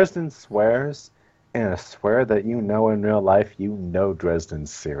 when Dresden swears, and a swear that in real life,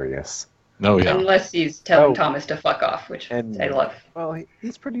 Dresden's serious. Oh, yeah. Unless he's telling Thomas to fuck off, which I love. Well,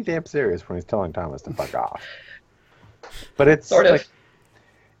 he's pretty damn serious when he's telling Thomas to fuck off. But it's sort of.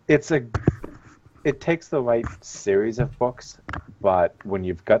 It takes the right series of books, but when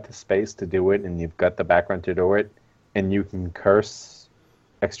you've got the space to do it and you've got the background to do it, and you can curse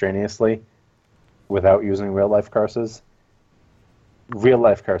extraneously without using real-life curses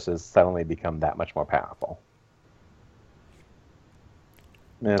suddenly become that much more powerful.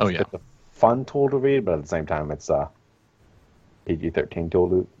 And it's a fun tool to read, but at the same time, it's a PG-13 tool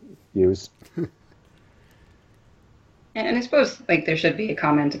to use. And I suppose there should be a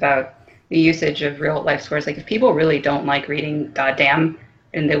comment about the usage of real-life swears. Like, if people really don't like reading goddamn,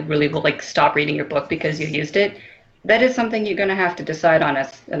 and they really will stop reading your book because you used it, that is something you're going to have to decide on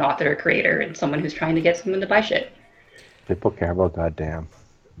as an author or creator and someone who's trying to get someone to buy shit. People care about goddamn.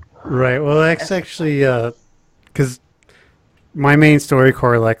 Right. Well, that's actually because my main story,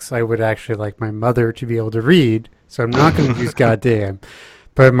 Corlex, I would actually like my mother to be able to read, so I'm not going to use goddamn.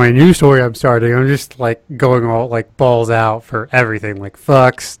 But my new story I'm starting, I'm just going all balls out for everything,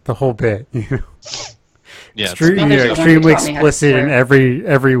 fucks, the whole bit. Yeah, extremely explicit in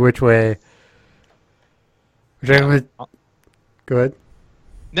every which way. Go ahead.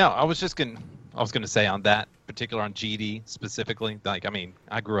 No, I was gonna say on that particular, on GD specifically.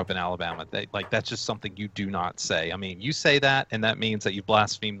 I grew up in Alabama. That's just something you do not say. You say that, and that means that you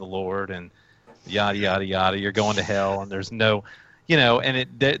blaspheme the Lord and yada yada yada. You're going to hell, and there's no, and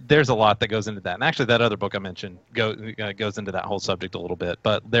there's a lot that goes into that. And actually, that other book I mentioned goes into that whole subject a little bit.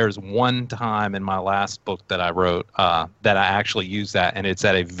 But there's one time in my last book that I wrote that I actually used that, and it's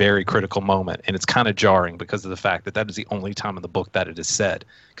at a very critical moment, and it's kind of jarring because of the fact that is the only time in the book that it is said.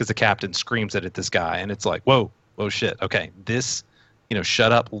 Because the captain screams at this guy, and it's like, whoa shit, okay, this,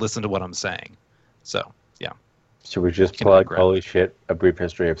 shut up, listen to what I'm saying. So yeah. Should we just plug Holy Shit, A Brief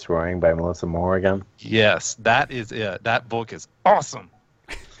History of Swearing by Melissa Moore again? Yes, that is it. That book is awesome.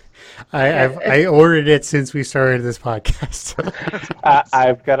 I ordered it since we started this podcast.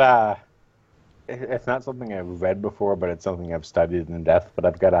 I've got it's not something I've read before, but it's something I've studied in depth. But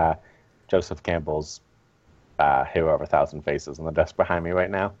I've got Joseph Campbell's Hero of a Thousand Faces on the desk behind me right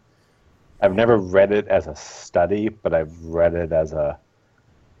now. I've never read it as a study, but I've read it as a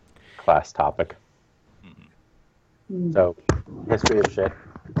class topic. So, history of shit.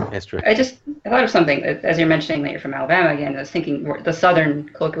 History. I thought of something as you're mentioning that you're from Alabama again. I was thinking the Southern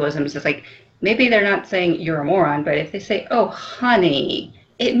colloquialisms is like maybe they're not saying you're a moron, but if they say, "Oh, honey,"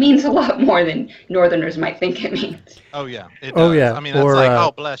 it means a lot more than Northerners might think it means. Oh yeah, it Oh, does. yeah. I mean, that's Or, like,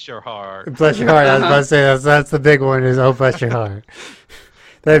 oh, bless your heart. Bless your heart. I was about to say that's the big one is oh bless your heart.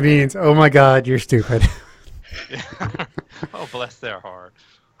 That means oh my God, you're stupid. Oh, bless their heart.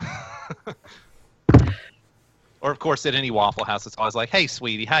 Or of course, at any Waffle House, it's always like, "Hey,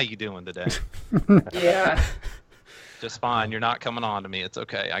 sweetie, how you doing today?" Yeah. Just fine. You're not coming on to me. It's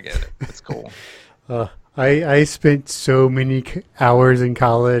okay. I get it. It's cool. I spent so many hours in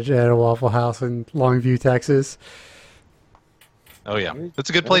college at a Waffle House in Longview, Texas. Oh yeah,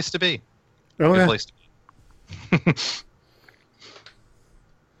 it's a good place to be. Oh Good yeah. place to be.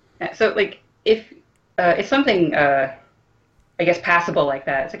 Yeah, so like if it's something I guess passable like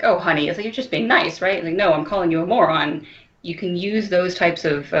that, it's like, "Oh, honey," it's like you're just being nice, right? Like, no, I'm calling you a moron. You can use those types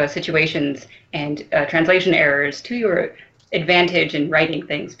of situations and translation errors to your advantage in writing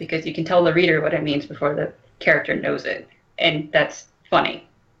things because you can tell the reader what it means before the character knows it, and that's funny.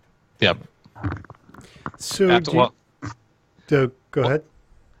 Yep. So go ahead.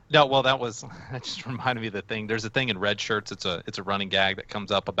 No, well, that just reminded me of the thing. There's a thing in Red Shirts. It's a running gag that comes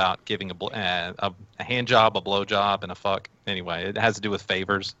up about giving a hand job, a blow job, and a fuck. Anyway, it has to do with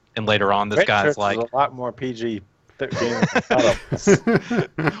favors. And later on, this Red guy's Shirts like, is a lot more PG-13.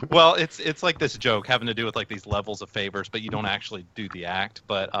 well, it's like this joke having to do with like these levels of favors, but you don't actually do the act.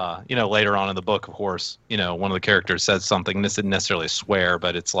 But later on in the book, of course, one of the characters says something. This isn't necessarily a swear,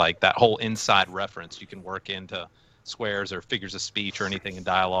 but it's like that whole inside reference you can work into swears or figures of speech or anything in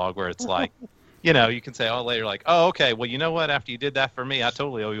dialogue where it's like, you can say, oh, later, like, oh, okay, well, you know what? After you did that for me, I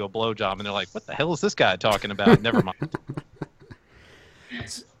totally owe you a blowjob. And they're like, what the hell is this guy talking about? Never mind.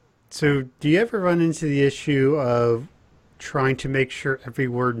 So do you ever run into the issue of trying to make sure every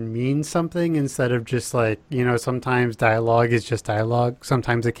word means something instead of just like, sometimes dialogue is just dialogue.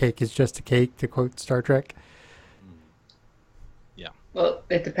 Sometimes a cake is just a cake, to quote Star Trek. Yeah. Well,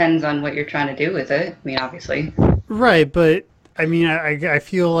 it depends on what you're trying to do with it. I mean, obviously. Right, but I mean, I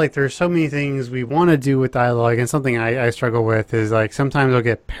feel like there's so many things we want to do with dialogue, and something I struggle with is like sometimes I'll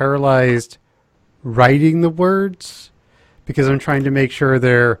get paralyzed writing the words because I'm trying to make sure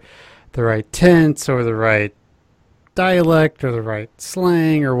they're the right tense or the right dialect or the right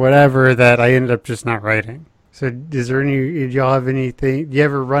slang or whatever that I ended up just not writing. So do y'all have anything, do you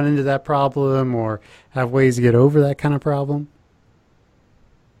ever run into that problem or have ways to get over that kind of problem?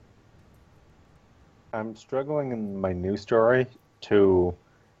 I'm struggling in my new story to...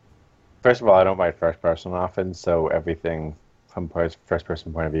 First of all, I don't write first person often, so everything from first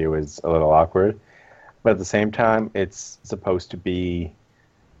person point of view is a little awkward. But at the same time, it's supposed to be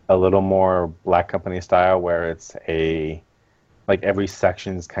a little more Black Company style, where it's like every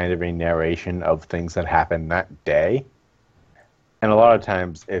section is kind of a narration of things that happened that day. And a lot of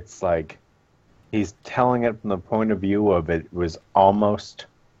times it's like he's telling it from the point of view of it was almost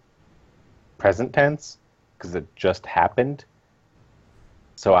present tense because it just happened.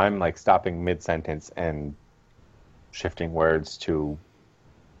 So I'm like stopping mid-sentence and shifting words to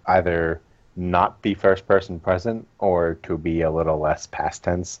either not be first person present or to be a little less past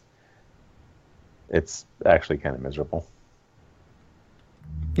tense. It's actually kind of miserable.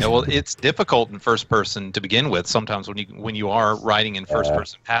 Yeah, well, it's difficult in first person to begin with sometimes when you are writing in first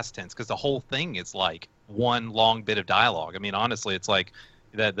person past tense because the whole thing is like one long bit of dialogue. I mean, honestly, it's like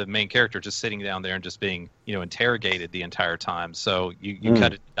that the main character just sitting down there and just being, interrogated the entire time. So you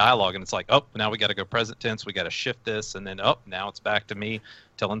cut it to dialogue and it's like, oh, now we got to go present tense. We got to shift this. And then, oh, now it's back to me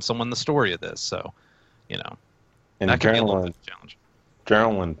telling someone the story of this. So, And that can be a little bit of a challenge.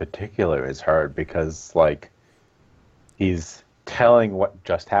 Journal in particular is hard because, like, he's telling what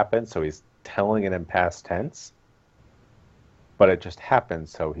just happened. So he's telling it in past tense, but it just happened.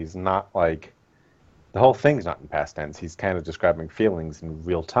 So he's not like, the whole thing's not in past tense. He's kind of describing feelings in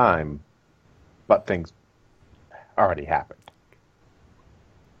real time, but things already happened.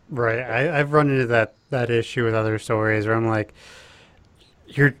 Right. I've run into that issue with other stories where I'm like,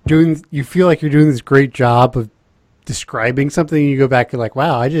 you feel like you're doing this great job of describing something, and you go back and like,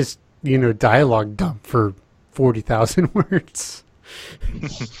 wow, I just, dialogue dump for 40,000 words.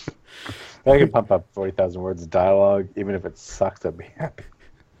 If I could pump up 40,000 words of dialogue, even if it sucks, I'd be happy.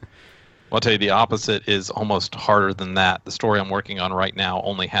 Well, I'll tell you, the opposite is almost harder than that. The story I'm working on right now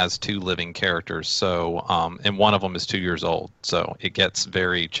only has 2 living characters, so and one of them is 2 years old, so it gets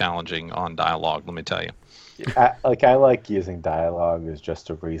very challenging on dialogue, let me tell you. I like using dialogue as just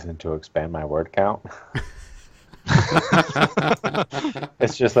a reason to expand my word count.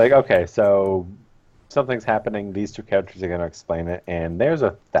 It's just like, okay, so something's happening. These two characters are going to explain it, and there's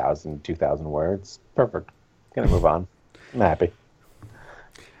 1,000, 2,000 words. Perfect. Gonna move on. I'm happy.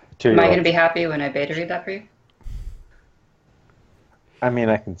 Am I going to be happy when I beta read that for you? I mean,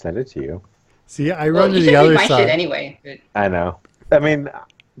 I can send it to you. See, I run to the other my side. shit anyway. But... I know. I mean,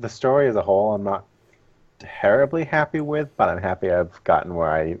 the story as a whole, I'm not terribly happy with, but I'm happy I've gotten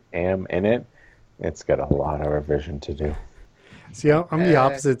where I am in it. It's got a lot of revision to do. See, I'm the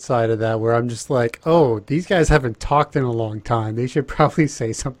opposite side of that, where I'm just like, oh, these guys haven't talked in a long time. They should probably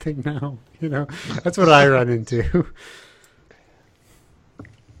say something now. You know, that's what I run into.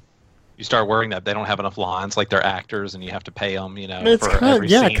 You start worrying that they don't have enough lines, like they're actors, and you have to pay them. You know, It's for every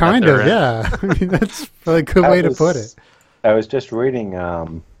yeah, scene kind that of, they're in. yeah. I mean, that's a good way to put it. I was just reading.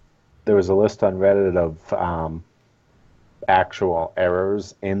 There was a list on Reddit of actual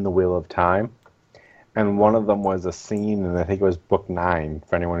errors in the Wheel of Time. And one of them was a scene, and I think it was book 9,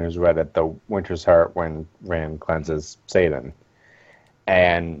 for anyone who's read it, The Winter's Heart, when Rand cleanses Satan.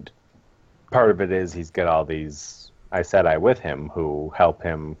 And part of it is he's got all these Aes Sedai with him who help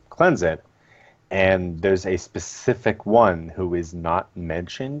him cleanse it. And there's a specific one who is not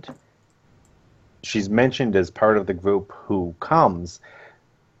mentioned. She's mentioned as part of the group who comes,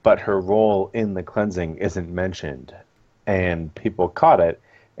 but her role in the cleansing isn't mentioned. And people caught it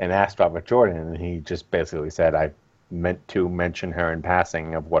and asked Robert Jordan, and he just basically said, I meant to mention her in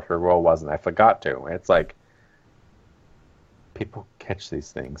passing of what her role was, and I forgot to. And it's like, people catch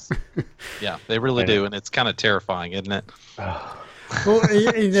these things. Yeah, they really do, and it's kind of terrifying, isn't it? Well,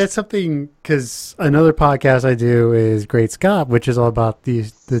 that's something, because another podcast I do is Great Scott, which is all about the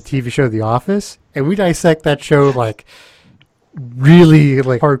TV show The Office, and we dissect that show like really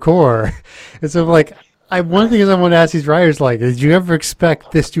like hardcore. And so like, one thing is I want to ask these writers, like, did you ever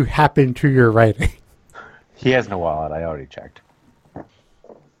expect this to happen to your writing? He has no wallet. I already checked.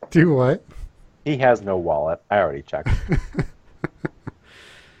 Do what? He has no wallet. I already checked.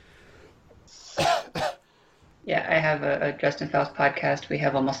 Yeah, I have a Justin Faust podcast. We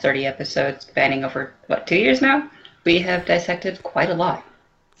have almost 30 episodes spanning over, 2 years now? We have dissected quite a lot.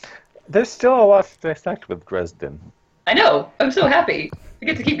 There's still a lot to dissect with Dresden. I know. I'm so happy. We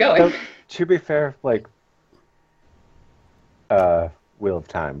get to keep going. So, to be fair, like, Wheel of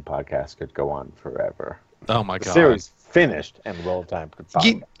Time podcast could go on forever. Oh my The god! series finished, and Wheel of Time could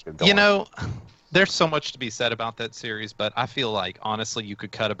probably go You on. know, there's so much to be said about that series, but I feel like honestly, you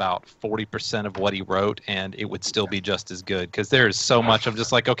could cut about 40% of what he wrote, and it would still be just as good. Because there is so much. I'm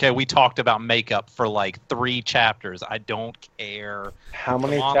just like, okay, we talked about makeup for like 3 chapters. I don't care. How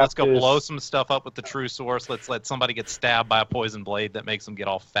many Come on, chapters? let's go blow some stuff up with the true source. Let's let somebody get stabbed by a poison blade that makes them get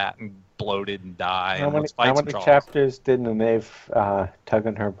all fat and bloated and die. How and many, let's fight how some many trolls. chapters did Nynaeve tug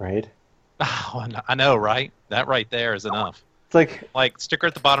on her braid? Oh, I know, right? That right there is enough. It's like, Stick her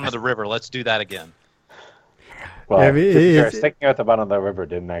at the bottom of the river. Let's do that again. well, Yeah, I mean, sticking her at the bottom of the river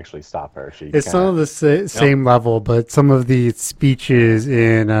didn't actually stop her. It's not on the same level, but some of the speeches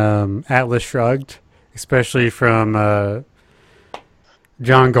in Atlas Shrugged, especially from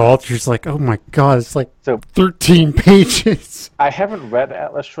John Galt, you're just like, oh my god, it's like So 13 pages. I haven't read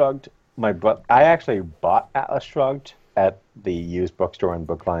Atlas Shrugged. I actually bought Atlas Shrugged at the used bookstore in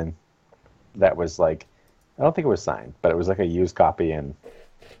Bookline. That was like, I don't think it was signed, but it was like a used copy, and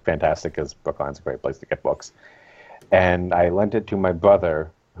fantastic because Bookline's a great place to get books. And I lent it to my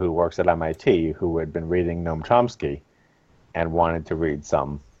brother, who works at MIT, who had been reading Noam Chomsky and wanted to read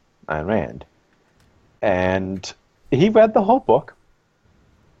some Ayn Rand. And he read the whole book.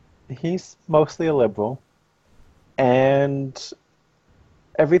 He's mostly a liberal. And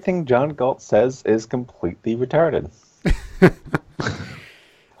everything John Galt says is completely retarded.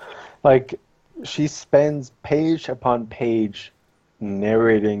 Like, she spends page upon page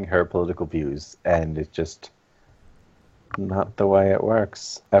narrating her political views, and it's just not the way it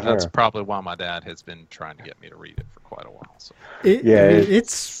works ever. That's probably why my dad has been trying to get me to read it for quite a while. So.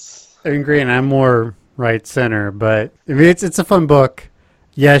 I mean, great, and I'm more right center, but I mean, it's a fun book.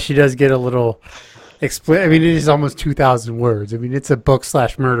 Yeah, she does get a little I mean, it is almost 2,000 words. I mean, it's a book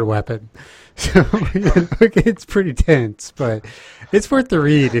 / murder weapon. So it's pretty tense, but it's worth the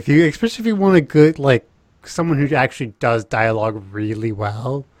read especially if you want a good, like, someone who actually does dialogue really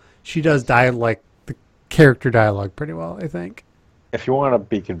well. She does the character dialogue pretty well, I think. If you want to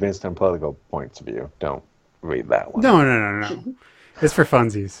be convinced on political points of view, don't read that one. No. It's for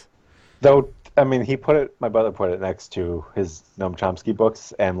funsies. Though, I mean, my brother put it next to his Noam Chomsky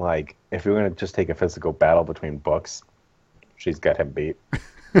books, and like, if you're going to just take a physical battle between books, she's got him beat.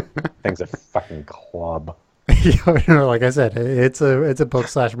 Thing's a fucking club. Like I said, it's a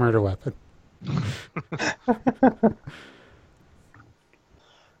book / murder weapon.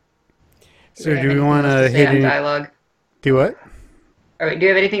 So do we want to say hit on any... dialogue? Do what? All right. Do you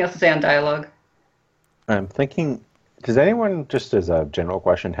have anything else to say on dialogue? I'm thinking, does anyone, just as a general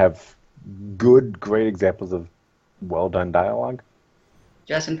question, have great examples of well done dialogue?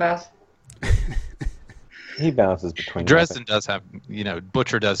 Justin Faust? He bounces between. Dresden does have,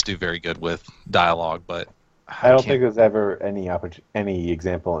 Butcher does do very good with dialogue, but I don't think there's ever any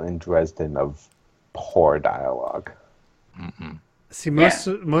example in Dresden of poor dialogue. Mm-mm. See, most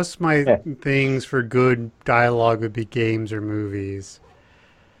of my things for good dialogue would be games or movies.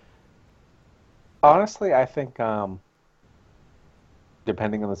 Honestly, I think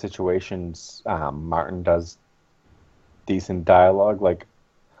depending on the situations, Martin does decent dialogue. Like,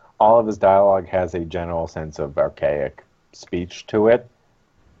 all of his dialogue has a general sense of archaic speech to it.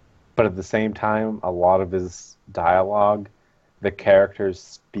 But at the same time, a lot of his dialogue, the characters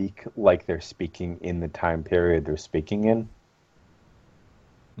speak like they're speaking in the time period they're speaking in.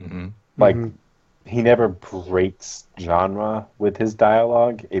 Mm-hmm. Like, he never breaks genre with his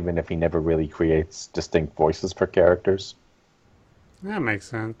dialogue, even if he never really creates distinct voices for characters. That makes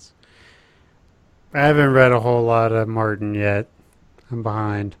sense. I haven't read a whole lot of Martin yet. I'm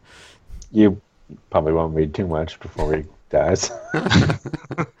behind. You probably won't read too much before he dies.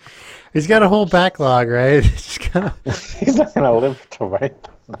 He's got a whole backlog, right? He's not going to live to write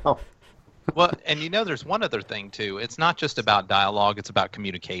them. No. Well, and there's one other thing, too. It's not just about dialogue, it's about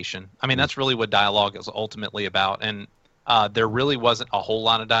communication. I mean, that's really what dialogue is ultimately about. And there really wasn't a whole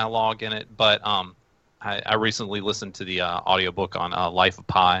lot of dialogue in it, but I recently listened to the audiobook on Life of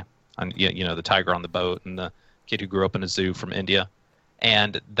Pi, on, the tiger on the boat and the kid who grew up in a zoo from India.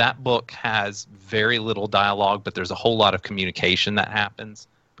 And that book has very little dialogue, but there's a whole lot of communication that happens.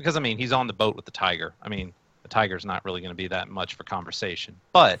 Because, he's on the boat with the tiger. The tiger's not really going to be that much for conversation.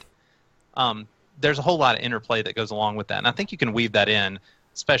 But there's a whole lot of interplay that goes along with that. And I think you can weave that in,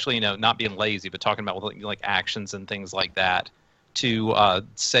 especially, not being lazy, but talking about like actions and things like that to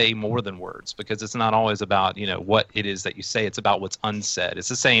say more than words. Because it's not always about, what it is that you say. It's about what's unsaid. It's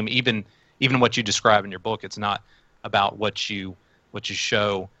the same, even what you describe in your book. It's not about what you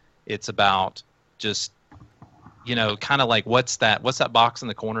show. It's about just, kind of like what's that box in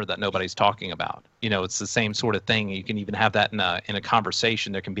the corner that nobody's talking about. It's the same sort of thing. You can even have that in a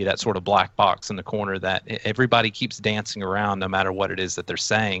conversation. There can be that sort of black box in the corner that everybody keeps dancing around no matter what it is that they're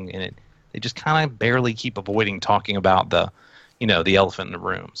saying, and they just kind of barely keep avoiding talking about the elephant in the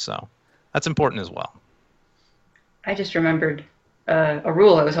room. So that's important as well. I just remembered a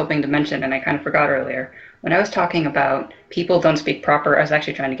rule I was hoping to mention, and I kind of forgot earlier. When I was talking about people don't speak proper, I was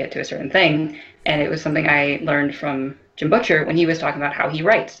actually trying to get to a certain thing, and it was something I learned from Jim Butcher when he was talking about how he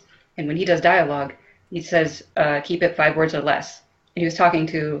writes. And when he does dialogue, he says, keep it 5 words or less. And he was talking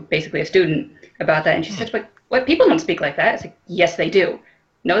to basically a student about that, and she said, what people don't speak like that? It's like, yes, they do.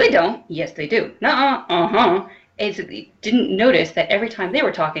 No, they don't. Yes, they do. Nuh-uh, uh-huh. And so they didn't notice that every time they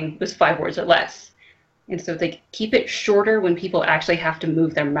were talking, it was 5 words or less. And so they keep it shorter when people actually have to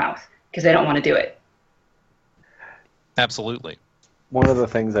move their mouth because they don't want to do it. Absolutely. One of the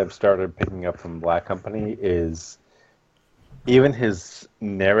things I've started picking up from Black Company is even his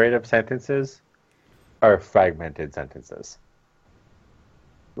narrative sentences are fragmented sentences.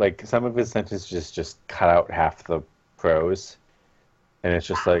 Like, some of his sentences just cut out half the prose, and it's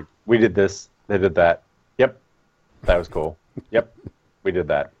just like, we did this, they did that. Yep, that was cool. Yep, we did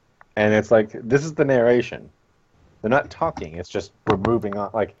that. And it's like, this is the narration. They're not talking, it's just we're moving on.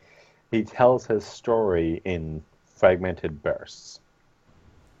 Like, he tells his story in fragmented bursts.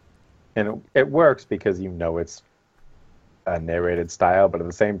 And it works because it's a narrated style, but at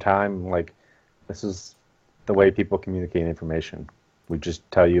the same time, like, this is the way people communicate information. We just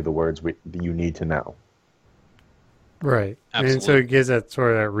tell you the words you need to know. Right. Absolutely. And so it gives that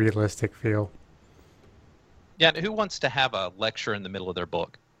sort of realistic feel. Yeah, and who wants to have a lecture in the middle of their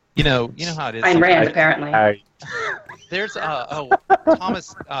book? You know how it is. Ayn Rand, apparently. There's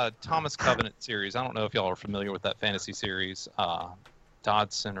Thomas Covenant series. I don't know if y'all are familiar with that fantasy series,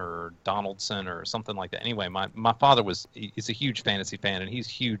 Dodson or Donaldson or something like that. Anyway, my father is a huge fantasy fan, and he's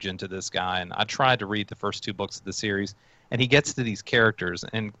huge into this guy. And I tried to read the first 2 books of the series, and he gets to these characters,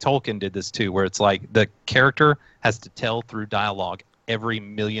 and Tolkien did this too, where it's like the character has to tell through dialogue every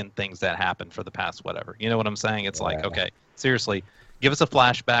million things that happened for the past whatever. You know what I'm saying? It's like, okay, seriously, give us a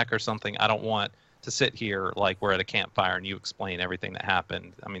flashback or something. I don't want to sit here like we're at a campfire and you explain everything that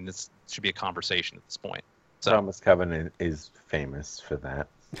happened. I mean, this should be a conversation at this point. So, Thomas Covenant is famous for that.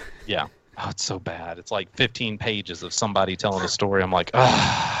 Yeah. Oh, it's so bad. It's like 15 pages of somebody telling a story. I'm like,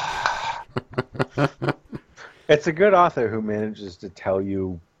 ah. It's a good author who manages to tell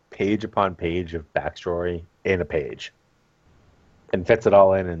you page upon page of backstory in a page. and fits it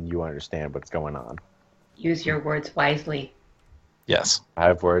all in, and you understand what's going on. Use your words wisely. Yes.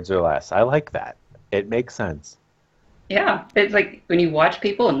 5 words or less. I like that. It makes sense. Yeah, it's like when you watch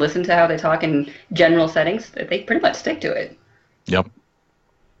people and listen to how they talk in general settings, they pretty much stick to it. Yep.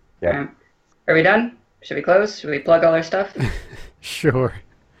 Yeah. Are we done? Should we close? Should we plug all our stuff? Sure.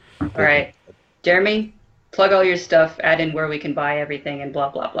 All right. Jeremy, plug all your stuff, add in where we can buy everything, and blah,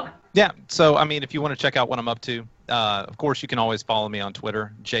 blah, blah. Yeah. So, I mean, if you want to check out what I'm up to, of course, you can always follow me on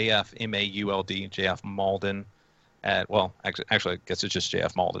Twitter, JFMAULD, JF Malden. Actually, I guess it's just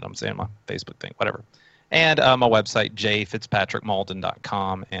JF Malden. I'm saying my Facebook thing, whatever. And my website,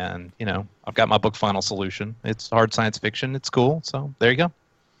 jfitzpatrickmalden.com. And, I've got my book, Final Solution. It's hard science fiction. It's cool. So there you go.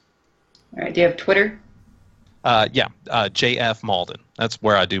 All right. Do you have Twitter? JF Malden. That's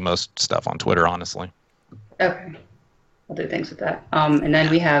where I do most stuff on Twitter, honestly. Okay. I'll do things with that. And then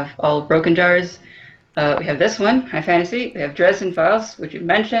we have all Broken Jars. We have this one, High Fantasy. We have Dresden Files, which you've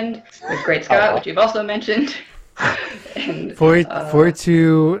mentioned. We have Great Scott, which you've also mentioned. And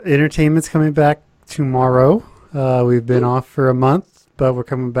 42 Entertainment's coming back tomorrow. We've been off for a month, but we're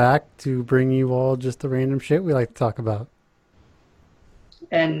coming back to bring you all just the random shit we like to talk about.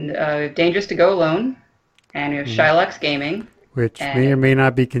 And Dangerous to Go Alone. And we have Shylock's Gaming. Which may or may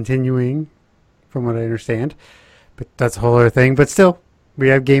not be continuing, from what I understand. But that's a whole other thing. But still, we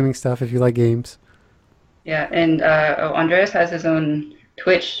have gaming stuff if you like games. Yeah, and Andreas has his own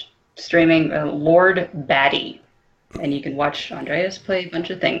Twitch streaming, Lord Batty. And you can watch Andreas play a bunch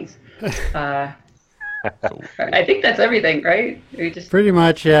of things. I think that's everything, right? Pretty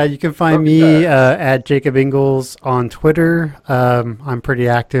much, yeah. You can find me at Jacob Ingalls on Twitter. I'm pretty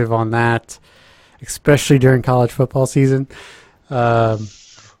active on that, especially during college football season. So,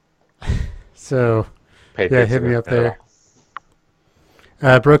 yeah, hit me up there.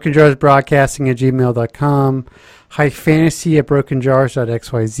 Broken Jars Broadcasting at gmail.com. High Fantasy at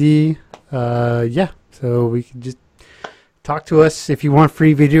brokenjars.xyz. Yeah, so we can just talk to us. If you want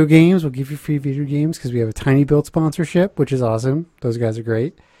free video games, we'll give you free video games because we have a Tiny Build sponsorship, which is awesome. Those guys are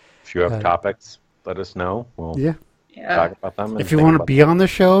great. If you have topics, let us know. We'll talk about them. If you want to be on the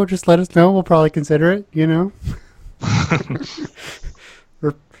show, just let us know. We'll probably consider it,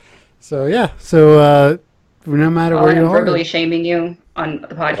 So, yeah. So, no matter where you are. I'm verbally shaming you on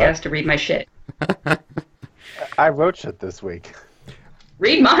the podcast to read my shit. I wrote shit this week.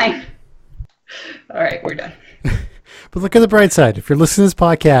 Read mine. All right, we're done. But look at the bright side. If you're listening to this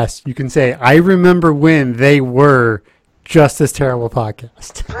podcast, you can say, I remember when they were just this terrible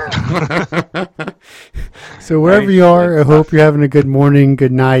podcast. So wherever you are, I hope you're having a good morning,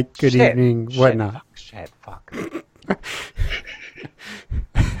 good night, good evening, whatnot. Fuck.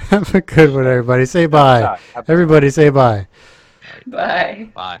 Have a good one, everybody. Say bye. Everybody say bye. Bye.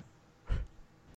 Bye.